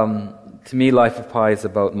 Well, to me, life of Pi is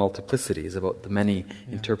about multiplicity, is about the many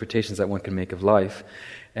interpretations that one can make of life.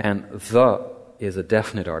 And the is a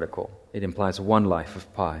definite article. It implies one life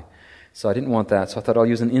of Pi. So I didn't want that, so I thought I'll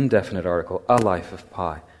use an indefinite article, a life of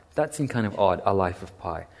Pi. That seemed kind of odd, a life of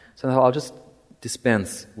Pi. So I'll just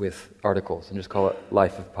dispense with articles and just call it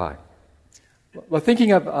life of Pi. Well,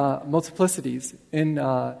 thinking of multiplicities, in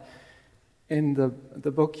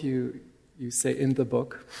the book you say in the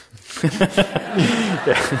book. That's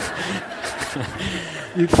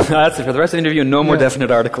it. For the rest of the interview, no more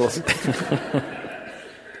definite articles.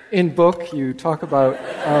 In book, you talk about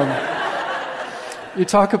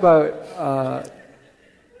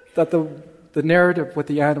that the narrative with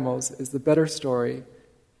the animals is the better story,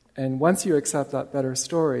 and once you accept that better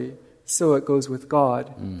story, so it goes with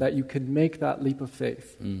God, that you can make that leap of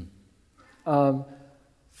faith.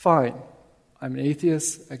 Fine. I'm an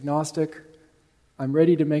atheist, agnostic. I'm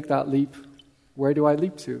ready to make that leap. Where do I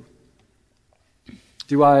leap to?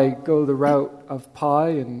 Do I go the route of Pi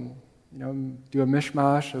and do a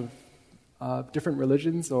mishmash of different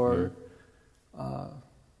religions, or?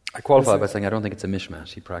 I qualify by saying I don't think it's a mishmash.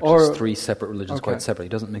 He practices three separate religions quite separately. He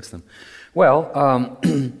doesn't mix them. Well,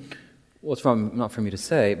 it's not for me to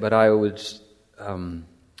say, but I would. It's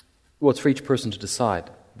for each person to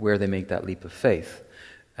decide where they make that leap of faith.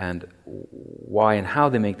 And why and how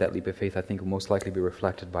they make that leap of faith, I think, will most likely be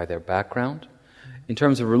reflected by their background. In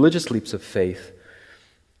terms of religious leaps of faith,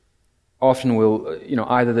 often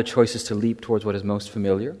either the choice is to leap towards what is most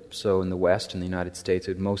familiar. So in the West, in the United States,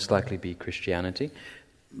 it would most likely be Christianity.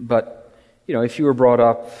 But, if you were brought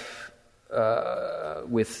up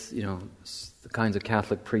with, the kinds of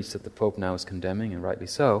Catholic priests that the Pope now is condemning, and rightly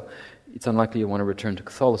so, it's unlikely you want to return to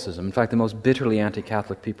Catholicism. In fact, the most bitterly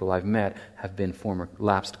anti-Catholic people I've met have been former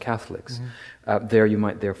lapsed Catholics. There, you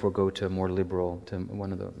might therefore go to a more liberal, to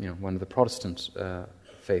one of the Protestant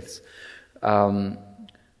faiths.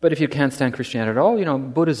 But if you can't stand Christianity at all,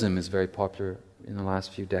 Buddhism is very popular in the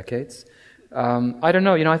last few decades. I don't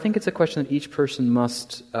know. I think it's a question that each person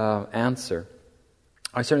must answer.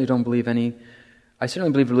 I certainly don't believe I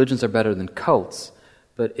certainly believe religions are better than cults,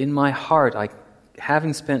 but in my heart,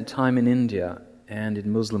 having spent time in India and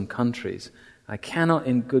in Muslim countries, I cannot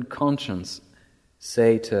in good conscience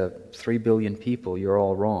say to 3 billion people, you're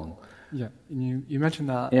all wrong. Yeah, and you mentioned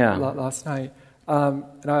that last night.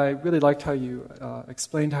 And I really liked how you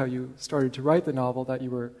explained how you started to write the novel, that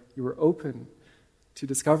you were open to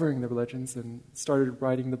discovering the religions and started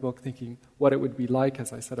writing the book thinking what it would be like,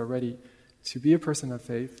 as I said already, to be a person of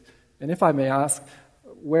faith. And if I may ask,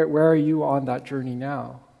 where are you on that journey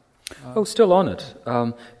now? Still on it.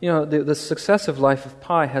 The success of Life of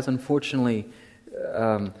Pi has unfortunately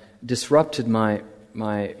disrupted my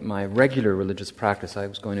regular religious practice. I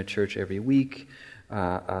was going to church every week.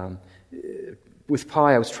 With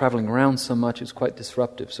Pi, I was traveling around so much, it was quite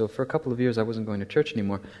disruptive. So for a couple of years, I wasn't going to church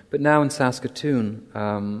anymore. But now in Saskatoon,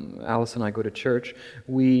 Alice and I go to church.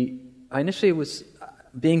 I initially was,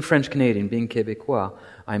 being French-Canadian, being Québécois,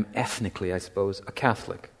 I'm ethnically, I suppose, a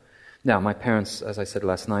Catholic. Now, my parents, as I said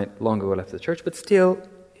last night, long ago left the church, but still,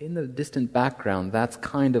 in the distant background, that's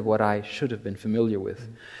kind of what I should have been familiar with.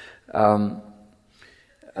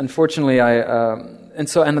 Unfortunately, and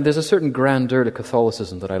there's a certain grandeur to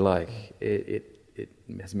Catholicism that I like. It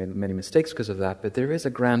has made many mistakes because of that, but there is a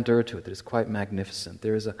grandeur to it that is quite magnificent.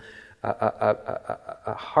 There is a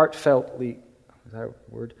heartfeltly, is that a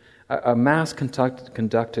word? A mass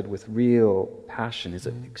conducted with real passion is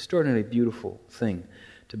an extraordinarily beautiful thing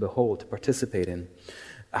to behold, to participate in.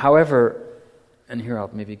 However, and here I'll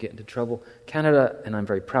maybe get into trouble, Canada, and I'm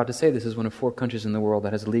very proud to say this, is one of 4 countries in the world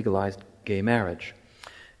that has legalized gay marriage.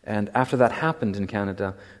 And after that happened in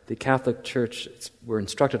Canada, the Catholic Church were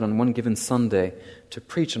instructed on one given Sunday to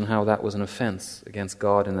preach on how that was an offense against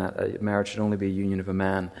God and that a marriage should only be a union of a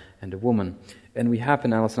man and a woman. And we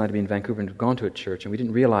happened, Alice and I, to be in Vancouver and have gone to a church, and we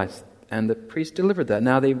didn't realize, and the priest delivered that.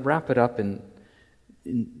 Now they wrap it up in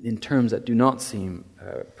terms that do not seem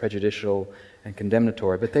prejudicial and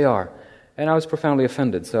condemnatory, but they are. And I was profoundly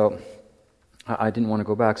offended, so I didn't want to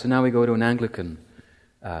go back. So now we go to an Anglican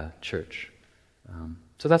church.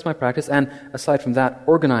 So that's my practice, and aside from that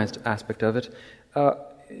organized aspect of it,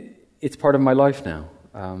 it's part of my life now.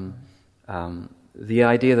 The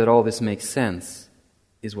idea that all this makes sense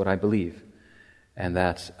is what I believe, and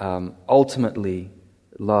that ultimately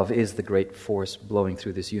love is the great force blowing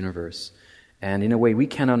through this universe. And in a way we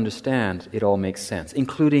can understand, it all makes sense,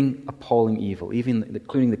 including appalling evil, even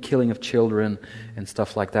including the killing of children and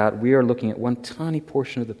stuff like that. We are looking at one tiny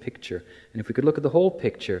portion of the picture, and if we could look at the whole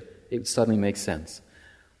picture, it would suddenly make sense.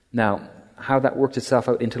 Now, how that works itself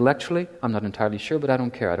out intellectually, I'm not entirely sure, but I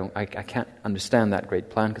don't care. I can't understand that great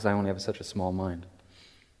plan because I only have such a small mind.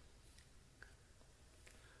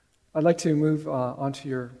 I'd like to move on to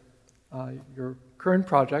your current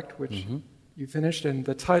project, which you finished, and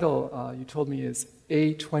the title you told me is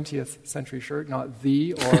A 20th Century Shirt, not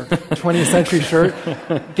The or 20th Century Shirt.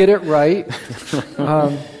 Get it right.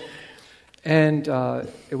 And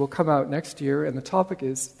it will come out next year, and the topic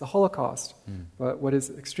is the Holocaust. But what is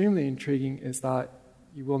extremely intriguing is that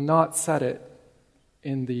you will not set it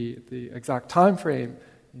in the exact time frame,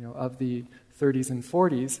 of the 30s and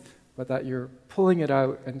 40s, but that you're pulling it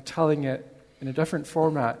out and telling it in a different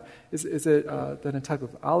format. Is it then a type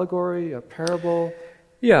of allegory, a parable?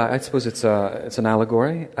 Yeah, I suppose it's an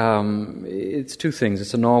allegory. It's two things.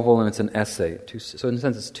 It's a novel and it's an essay. So in a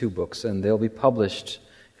sense, it's two books, and they'll be published,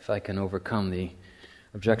 if I can overcome the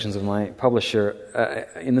objections of my publisher,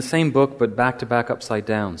 in the same book, but back-to-back upside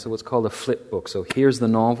down. So what's called a flip book. So here's the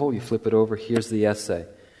novel, you flip it over, here's the essay.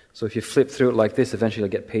 So if you flip through it like this, eventually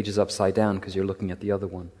you'll get pages upside down because you're looking at the other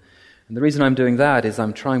one. And the reason I'm doing that is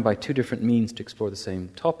I'm trying by two different means to explore the same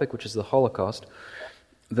topic, which is the Holocaust.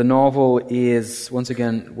 The novel is, once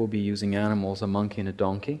again, we'll be using animals, a monkey and a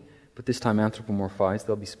donkey, but this time anthropomorphized,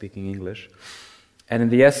 they'll be speaking English. And in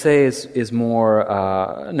the essay is more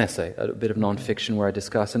an essay, a bit of nonfiction where I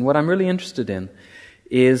discuss. And what I'm really interested in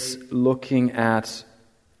is looking at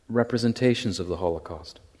representations of the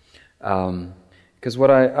Holocaust. Because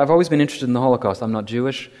I've always been interested in the Holocaust. I'm not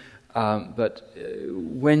Jewish, but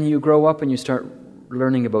when you grow up and you start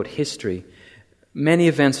learning about history, many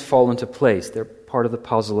events fall into place. They're part of the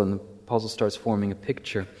puzzle, and the puzzle starts forming a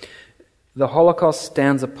picture. The Holocaust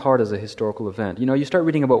stands apart as a historical event. You start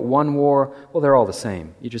reading about one war, well, they're all the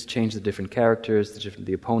same. You just change the different characters,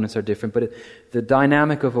 the opponents are different, but the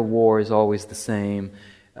dynamic of a war is always the same.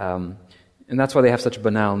 And that's why they have such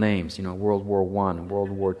banal names, World War I and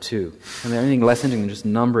World War II. And they're anything less interesting than just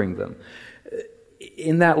numbering them.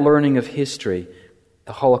 In that learning of history,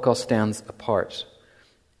 the Holocaust stands apart.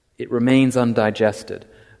 It remains undigested.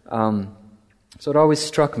 So it always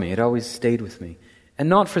struck me, it always stayed with me. And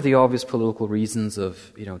not for the obvious political reasons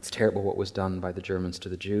of, it's terrible what was done by the Germans to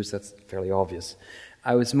the Jews. That's fairly obvious.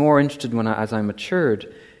 I was more interested as I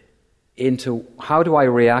matured into how do I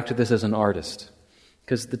react to this as an artist?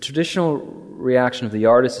 Because the traditional reaction of the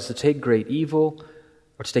artist is to take great evil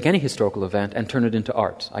or to take any historical event and turn it into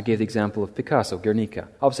art. I gave the example of Picasso, Guernica.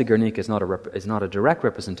 Obviously, Guernica is not a direct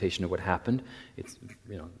representation of what happened. It's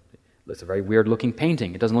a very weird-looking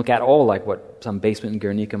painting. It doesn't look at all like what some basement in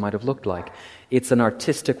Guernica might have looked like. It's an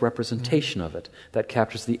artistic representation of it that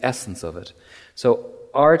captures the essence of it. So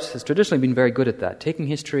art has traditionally been very good at that, taking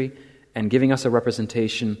history and giving us a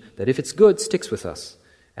representation that, if it's good, sticks with us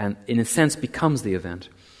and, in a sense, becomes the event.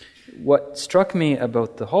 What struck me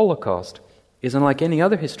about the Holocaust is, unlike any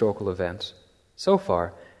other historical event so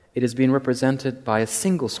far, it has been represented by a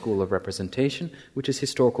single school of representation, which is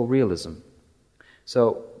historical realism.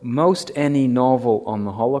 So most any novel on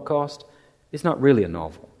the Holocaust is not really a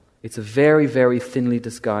novel. It's a very, very thinly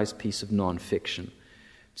disguised piece of nonfiction.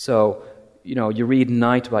 So, you read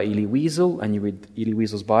Night by Elie Wiesel, and you read Elie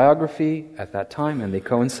Wiesel's biography at that time, and they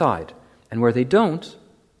coincide. And where they don't,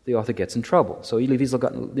 the author gets in trouble. So Elie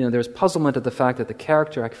Wiesel there's puzzlement at the fact that the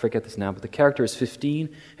character, I forget this now, but the character is 15,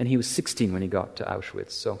 and he was 16 when he got to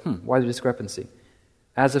Auschwitz. So, why the discrepancy?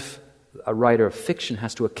 As if a writer of fiction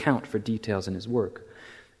has to account for details in his work.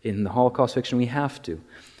 In the Holocaust fiction, we have to.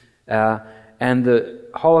 And the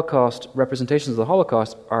Holocaust, representations of the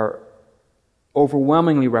Holocaust are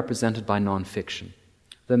overwhelmingly represented by nonfiction.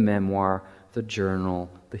 The memoir, the journal,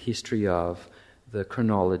 the history of, the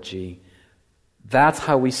chronology. That's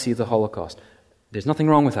how we see the Holocaust. There's nothing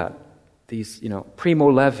wrong with that.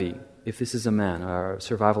 Primo Levi, If This Is a Man, or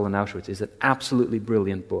Survival in Auschwitz, is an absolutely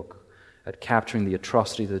brilliant book at capturing the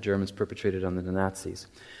atrocity the Germans perpetrated on the Nazis.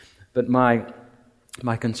 But my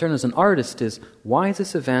concern as an artist is, why is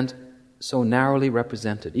this event so narrowly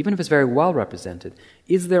represented? Even if it's very well represented,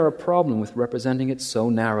 is there a problem with representing it so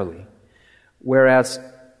narrowly? Whereas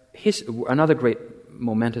another great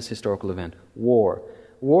momentous historical event, war.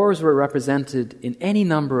 Wars were represented in any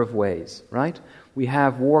number of ways, right? We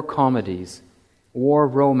have war comedies, war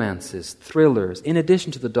romances, thrillers, in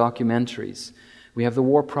addition to the documentaries. We have the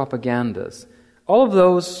war propagandas. All of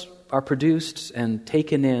those are produced and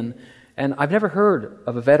taken in, and I've never heard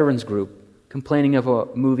of a veterans group complaining of a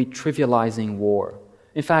movie trivializing war.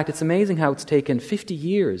 In fact, it's amazing how it's taken 50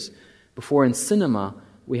 years before in cinema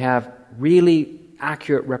we have really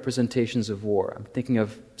accurate representations of war. I'm thinking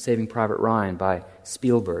of Saving Private Ryan by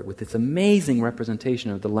Spielberg, with its amazing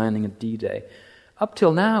representation of the landing of D-Day. Up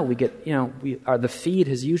till now, the feed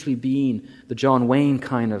has usually been the John Wayne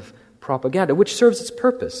kind of propaganda, which serves its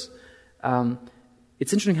purpose.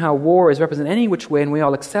 It's interesting how war is represented any which way, and we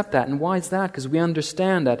all accept that. And why is that? Because we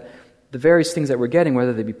understand that the various things that we're getting,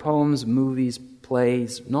 whether they be poems, movies,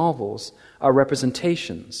 plays, novels, are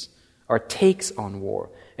representations, are takes on war.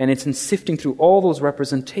 And it's in sifting through all those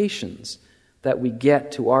representations that we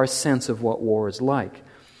get to our sense of what war is like.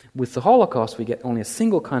 With the Holocaust, we get only a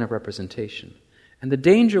single kind of representation. And the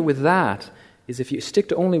danger with that is if you stick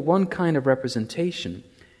to only one kind of representation,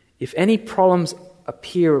 if any problems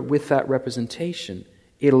appear with that representation,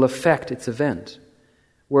 it'll affect its event.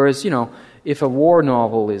 Whereas, if a war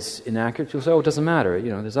novel is inaccurate, people say, it doesn't matter.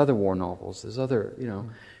 There's other war novels. There's other,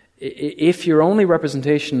 If your only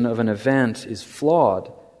representation of an event is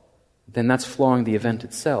flawed, then that's flawing the event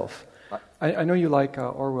itself. I know you like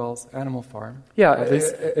Orwell's Animal Farm. Yeah.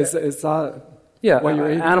 Is that what you're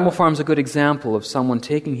aiming Animal at? Farm's a good example of someone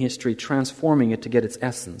taking history, transforming it to get its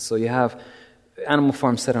essence. So you have Animal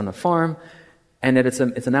Farm set on a farm, and it's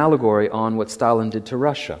an allegory on what Stalin did to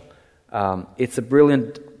Russia. It's a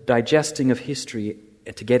brilliant digesting of history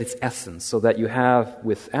to get its essence, so that you have,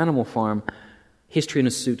 with Animal Farm, history in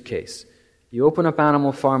a suitcase. You open up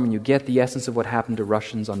Animal Farm and you get the essence of what happened to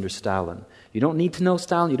Russians under Stalin. You don't need to know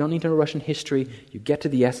Stalin, you don't need to know Russian history, you get to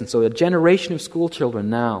the essence. So a generation of school children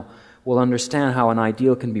now will understand how an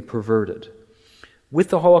ideal can be perverted. With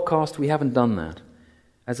the Holocaust, we haven't done that.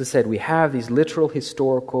 As I said, we have these literal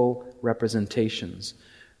historical representations.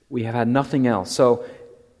 We have had nothing else. So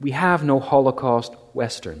we have no Holocaust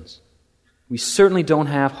westerns. We certainly don't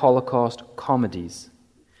have Holocaust comedies.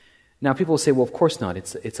 Now people will say, well, of course not.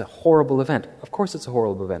 It's a horrible event. Of course it's a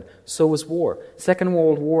horrible event. So was war. Second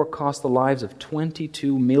World War cost the lives of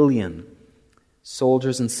 22 million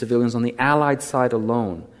soldiers and civilians on the Allied side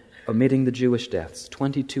alone, omitting the Jewish deaths.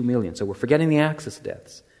 22 million. So we're forgetting the Axis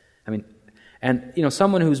deaths.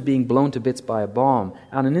 Someone who's being blown to bits by a bomb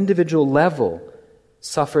on an individual level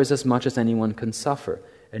suffers as much as anyone can suffer.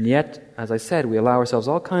 And yet, as I said, we allow ourselves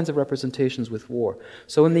all kinds of representations with war.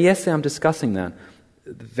 So in the essay I'm discussing that,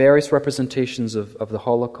 the various representations of the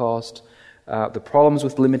Holocaust, the problems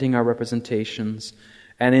with limiting our representations,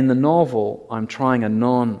 and in the novel I'm trying a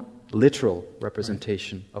non-literal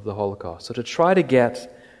representation of the Holocaust. So to try to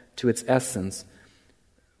get to its essence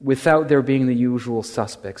without there being the usual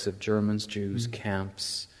suspects of Germans, Jews,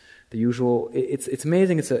 camps, the usual. It's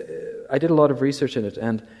amazing. I did a lot of research in it,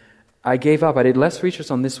 and I gave up. I did less research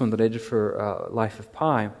on this one than I did for Life of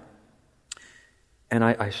Pi. And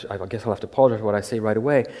I guess I'll have to apologize for what I say right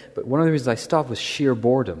away, but one of the reasons I stopped was sheer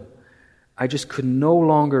boredom. I just could no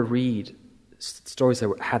longer read stories that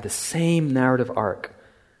had the same narrative arc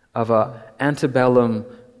of a antebellum,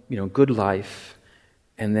 good life,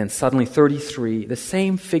 and then suddenly 33, the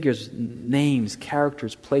same figures, names,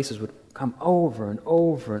 characters, places would come over and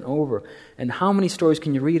over and over. And how many stories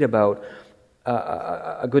can you read about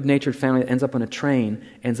a good-natured family that ends up on a train,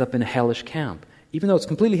 ends up in a hellish camp? Even though it's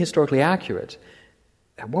completely historically accurate,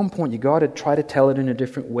 at one point you got to try to tell it in a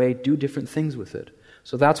different way, do different things with it.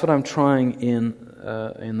 So that's what I'm trying in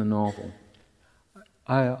the novel.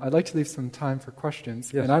 I'd like to leave some time for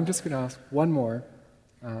questions, Yes. and I'm just going to ask one more.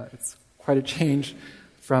 It's quite a change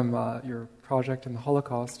from your project in the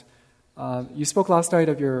Holocaust. You spoke last night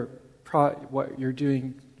of what you're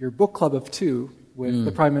doing, your book club of two with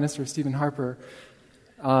the Prime Minister, Stephen Harper.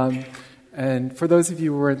 And for those of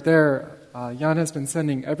you who weren't there, Jan has been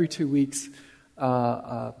sending every 2 weeks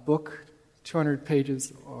a book, 200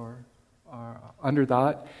 pages or under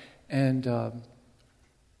that, and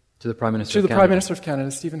To the Prime Minister to of the Canada. Prime Minister of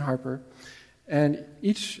Canada, Stephen Harper. And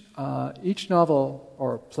each novel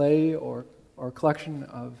or play or collection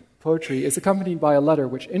of poetry is accompanied by a letter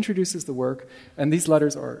which introduces the work, and these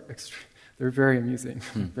letters are They're very amusing,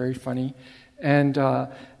 very funny. And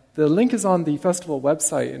the link is on the festival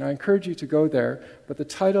website, and I encourage you to go there. But the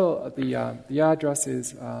title, the address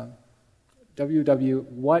is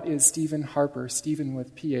www.whatisstephenharper, Stephen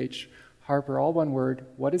with PH, Harper, all one word,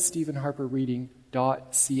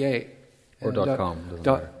 whatisstephenharperreading.ca. Or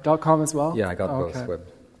 .com. .com as well? Yeah, I got both. Okay. Web.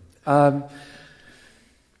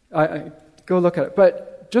 I go look at it.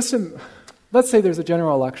 But let's say there's a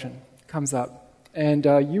general election comes up, and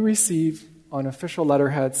you receive on official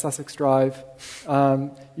letterhead, Sussex Drive,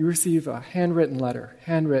 you receive a handwritten letter,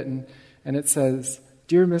 and it says,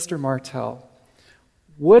 "Dear Mr. Martel,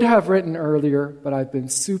 would have written earlier, but I've been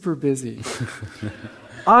super busy.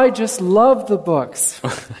 I just love the books.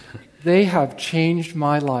 They have changed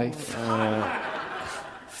my life.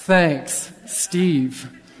 Thanks,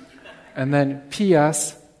 Steve." And then,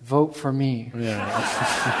 P.S., vote for me.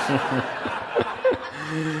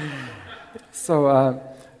 So,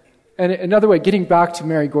 and another way, getting back to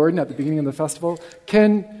Mary Gordon at the beginning of the festival,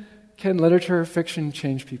 can literature, fiction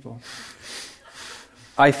change people?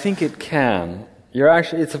 I think it can.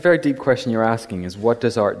 It's a very deep question you're asking, is what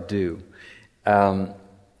does art do? Well,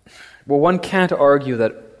 one can't argue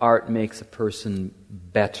that art makes a person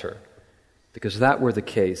better, because if that were the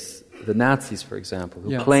case, the Nazis, for example,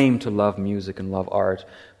 who claimed to love music and love art,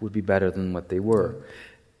 would be better than what they were.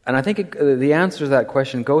 And I think the answer to that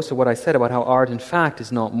question goes to what I said about how art, in fact,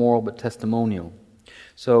 is not moral but testimonial.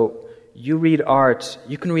 So you read art,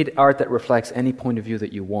 you can read art that reflects any point of view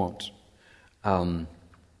that you want.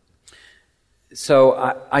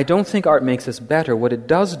 So I don't think art makes us better. What it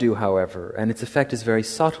does do, however, and its effect is very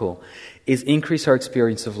subtle, is increase our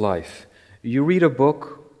experience of life. You read a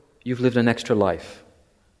book, you've lived an extra life.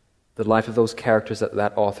 The life of those characters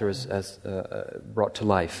that author has brought to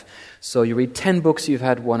life. So you read 10 books, you've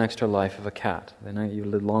had one extra life of a cat. Then you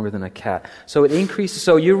live longer than a cat. So it increases.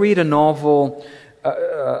 So you read a novel,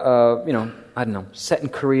 set in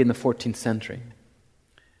Korea in the 14th century.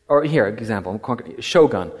 Or here, example,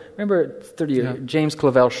 Shogun. Remember, James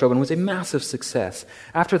Clavell's Shogun was a massive success.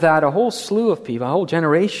 After that, a whole slew of people, a whole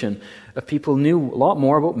generation of people knew a lot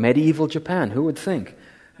more about medieval Japan. Who would think?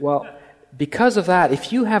 Well, because of that,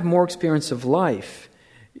 if you have more experience of life,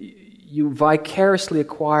 you vicariously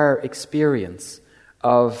acquire experience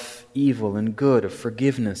of evil and good, of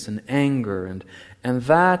forgiveness and anger, and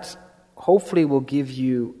that hopefully will give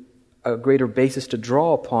you a greater basis to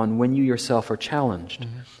draw upon when you yourself are challenged.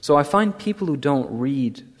 Mm-hmm. So I find people who don't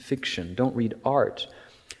read fiction, don't read art,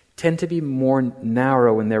 tend to be more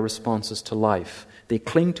narrow in their responses to life. They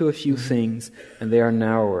cling to a few things, and they are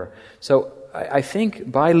narrower. So I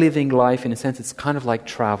think by living life, in a sense, it's kind of like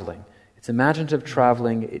traveling. It's imaginative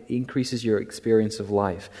traveling. It increases your experience of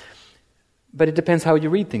life. But it depends how you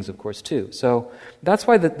read things, of course, too. So that's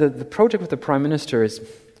why the project with the Prime Minister is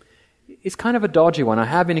kind of a dodgy one. I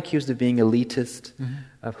have been accused of being elitist,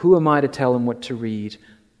 of who am I to tell them what to read,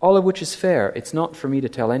 all of which is fair. It's not for me to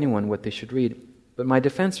tell anyone what they should read. But my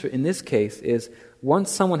defense in this case is,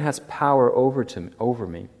 once someone has power over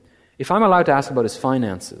me, if I'm allowed to ask about his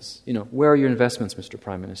finances, where are your investments, Mr.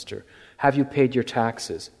 Prime Minister? Have you paid your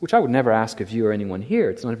taxes? Which I would never ask of you or anyone here.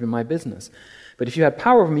 It's not even my business. But if you had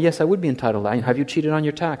power over me, yes, I would be entitled to. Have you cheated on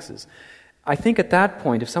your taxes? I think at that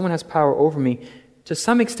point, if someone has power over me, to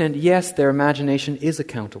some extent, yes, their imagination is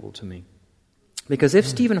accountable to me. Because if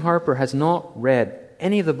Stephen Harper has not read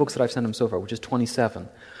any of the books that I've sent him so far, which is 27,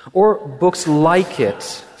 or books like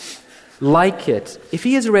it, if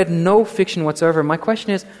he has read no fiction whatsoever, my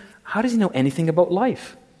question is, how does he know anything about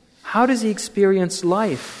life? How does he experience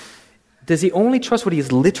life? Does he only trust what he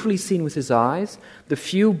has literally seen with his eyes? The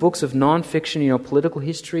few books of non-fiction, political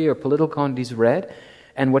history or political content he's read,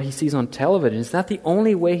 and what he sees on television, is that the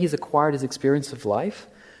only way he's acquired his experience of life?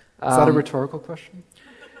 Is that a rhetorical question?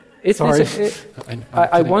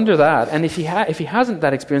 I wonder that. And if he hasn't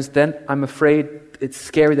that experience, then I'm afraid it's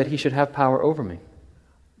scary that he should have power over me.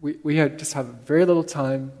 We just have very little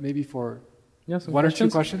time, maybe for one or two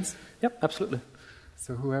questions? Yep, absolutely.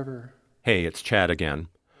 So whoever... Hey, it's Chad again.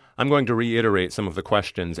 I'm going to reiterate some of the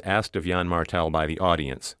questions asked of Jan Martel by the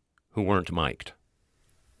audience, who weren't mic'd.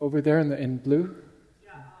 Over there in blue?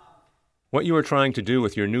 What you are trying to do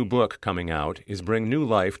with your new book coming out is bring new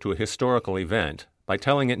life to a historical event by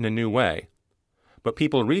telling it in a new way. But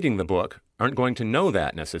people reading the book aren't going to know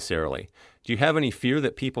that necessarily. Do you have any fear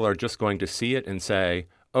that people are just going to see it and say,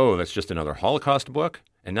 oh, that's just another Holocaust book,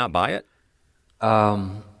 and not buy it?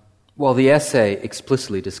 Well, the essay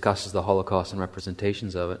explicitly discusses the Holocaust and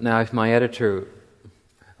representations of it. Now, if my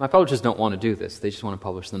publishers don't want to do this. They just want to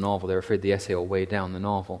publish the novel. They're afraid the essay will weigh down the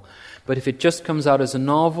novel. But if it just comes out as a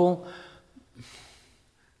novel,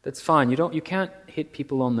 That's fine. You can't hit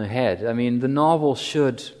people on the head. I mean, the novel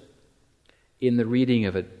should, in the reading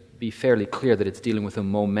of it, be fairly clear that it's dealing with a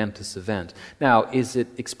momentous event. Now, is it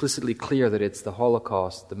explicitly clear that it's the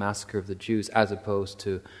Holocaust, the massacre of the Jews, as opposed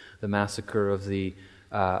to the massacre of the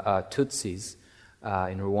Tutsis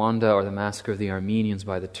in Rwanda or the massacre of the Armenians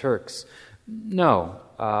by the Turks? No.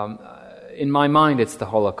 In my mind, it's the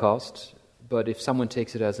Holocaust. But if someone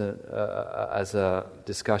takes it as a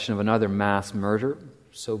discussion of another mass murder,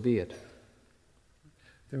 so be it.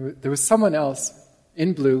 There was someone else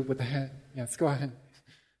in blue with a hand. Yes, go ahead.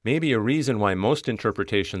 Maybe a reason why most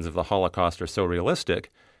interpretations of the Holocaust are so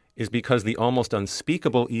realistic is because the almost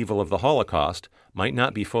unspeakable evil of the Holocaust might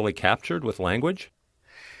not be fully captured with language?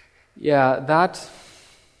 Yeah, but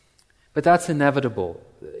that's inevitable.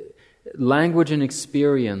 Language and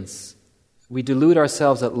experience, we delude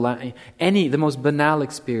ourselves that the most banal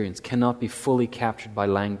experience cannot be fully captured by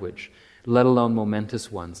language, let alone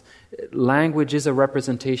momentous ones. Language is a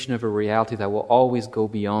representation of a reality that will always go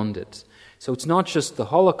beyond it. So it's not just the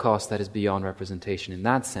Holocaust that is beyond representation in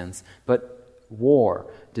that sense, but war,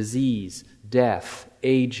 disease, death,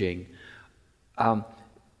 aging.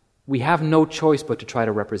 We have no choice but to try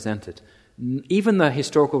to represent it. Even the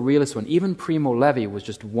historical realist one, even Primo Levi, was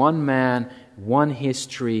just one man, one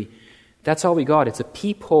history. That's all we got. It's a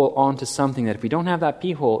peephole onto something that if we don't have that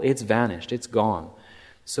peephole, it's vanished, it's gone.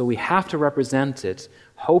 So we have to represent it,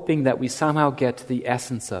 hoping that we somehow get to the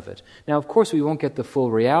essence of it. Now, of course, we won't get the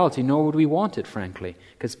full reality, nor would we want it, frankly,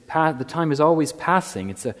 because the time is always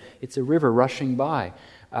passing. It's a river rushing by.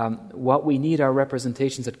 What we need are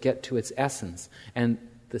representations that get to its essence. And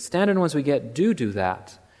the standard ones we get do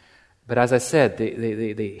that. But as I said,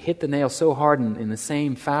 they hit the nail so hard in the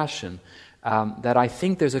same fashion that I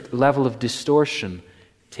think there's a level of distortion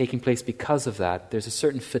taking place because of that. There's a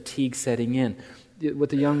certain fatigue setting in. What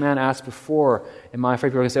the young man asked before, am I afraid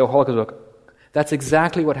people are going to say, Holocaust book? That's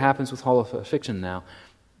exactly what happens with Holocaust fiction now.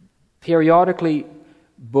 Periodically,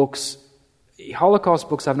 Holocaust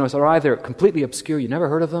books I've noticed are either completely obscure, you never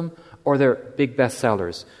heard of them, or they're big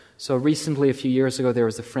bestsellers. So recently, a few years ago, there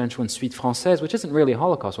was the French one, Suite Française, which isn't really a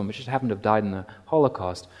Holocaust one, but just happened to have died in the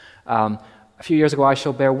Holocaust. A few years ago, I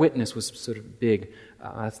Shall Bear Witness was sort of big.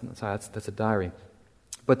 That's a diary.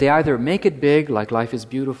 But they either make it big, like Life is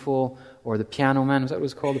Beautiful, or The Piano Man, was that what it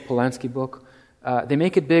was called, the Polanski book? They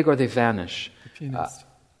make it big or they vanish. The Pianist.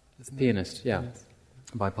 Pianist, yeah, Pianist.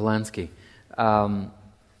 By Polanski. I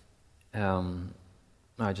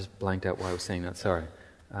just blanked out why I was saying that, sorry.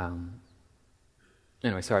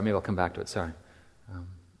 Anyway, sorry, maybe I'll come back to it, sorry.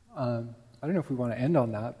 I don't know if we want to end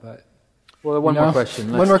on that, but... Well, one more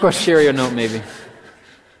question. One more question. Cheerio note, maybe.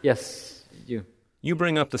 Yes, you. You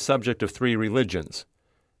bring up the subject of three religions.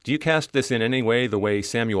 Do you cast this in any way the way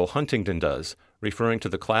Samuel Huntington does, referring to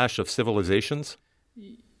the clash of civilizations?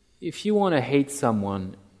 If you want to hate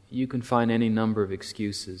someone, you can find any number of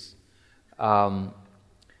excuses. So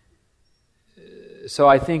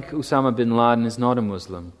I think Osama bin Laden is not a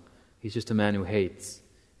Muslim. He's just a man who hates,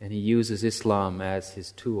 and he uses Islam as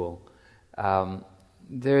his tool.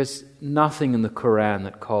 There's nothing in the Quran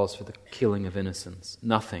that calls for the killing of innocents.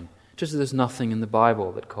 Nothing. Just as there's nothing in the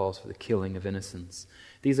Bible that calls for the killing of innocents.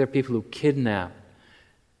 These are people who kidnap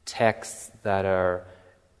texts that are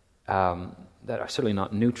certainly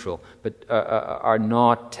not neutral, but are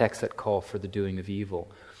not texts that call for the doing of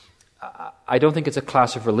evil. I don't think it's a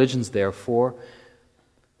clash of religions, therefore.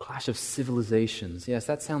 Clash of civilizations. Yes,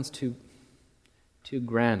 that sounds too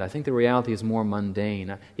grand. I think the reality is more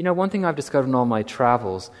mundane. One thing I've discovered in all my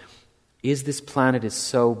travels is this planet is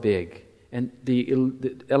so big, and the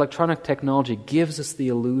electronic technology gives us the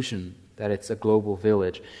illusion that it's a global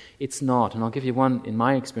village. It's not, and I'll give you one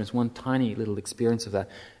tiny little experience of that.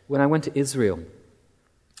 When I went to Israel's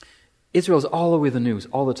all over the news,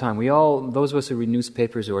 all the time. Those of us who read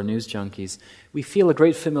newspapers or are news junkies, we feel a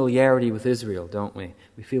great familiarity with Israel, don't we?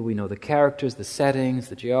 We feel we know the characters, the settings,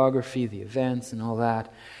 the geography, the events, and all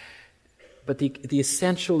that. But the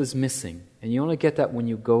essential is missing, and you only get that when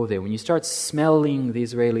you go there. When you start smelling the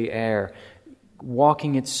Israeli air,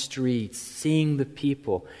 walking its streets, seeing the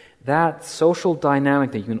people, that social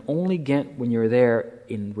dynamic that you can only get when you're there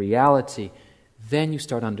in reality, then you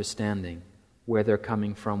start understanding where they're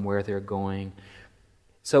coming from, where they're going.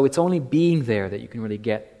 So it's only being there that you can really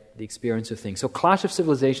get the experience of things. So Clash of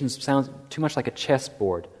Civilizations sounds too much like a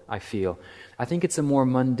chessboard, I feel. I think it's a more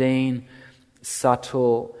mundane,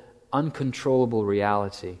 subtle, uncontrollable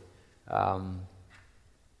reality.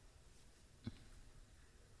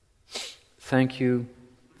 Thank you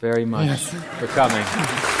very much for coming.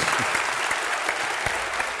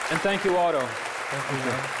 And thank you, Otto. Thank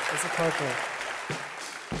you. It's a pleasure.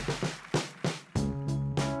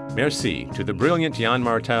 Merci to the brilliant Jan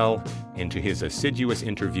Martel and to his assiduous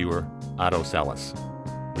interviewer, Otto Sellis.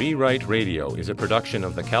 Rewrite Radio is a production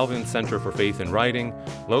of the Calvin Center for Faith and Writing,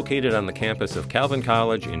 located on the campus of Calvin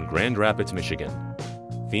College in Grand Rapids, Michigan.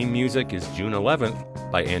 Theme music is June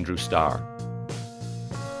 11th by Andrew Starr.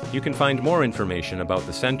 You can find more information about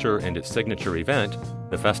the center and its signature event,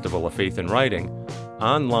 the Festival of Faith and Writing,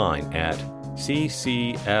 online at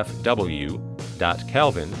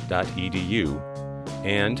ccfw.calvin.edu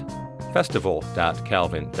and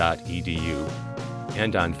festival.calvin.edu,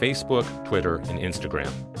 and on Facebook, Twitter, and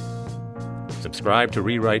Instagram. Subscribe to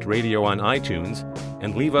Rewrite Radio on iTunes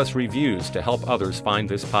and leave us reviews to help others find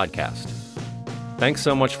this podcast. Thanks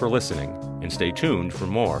so much for listening, and stay tuned for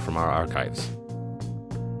more from our archives.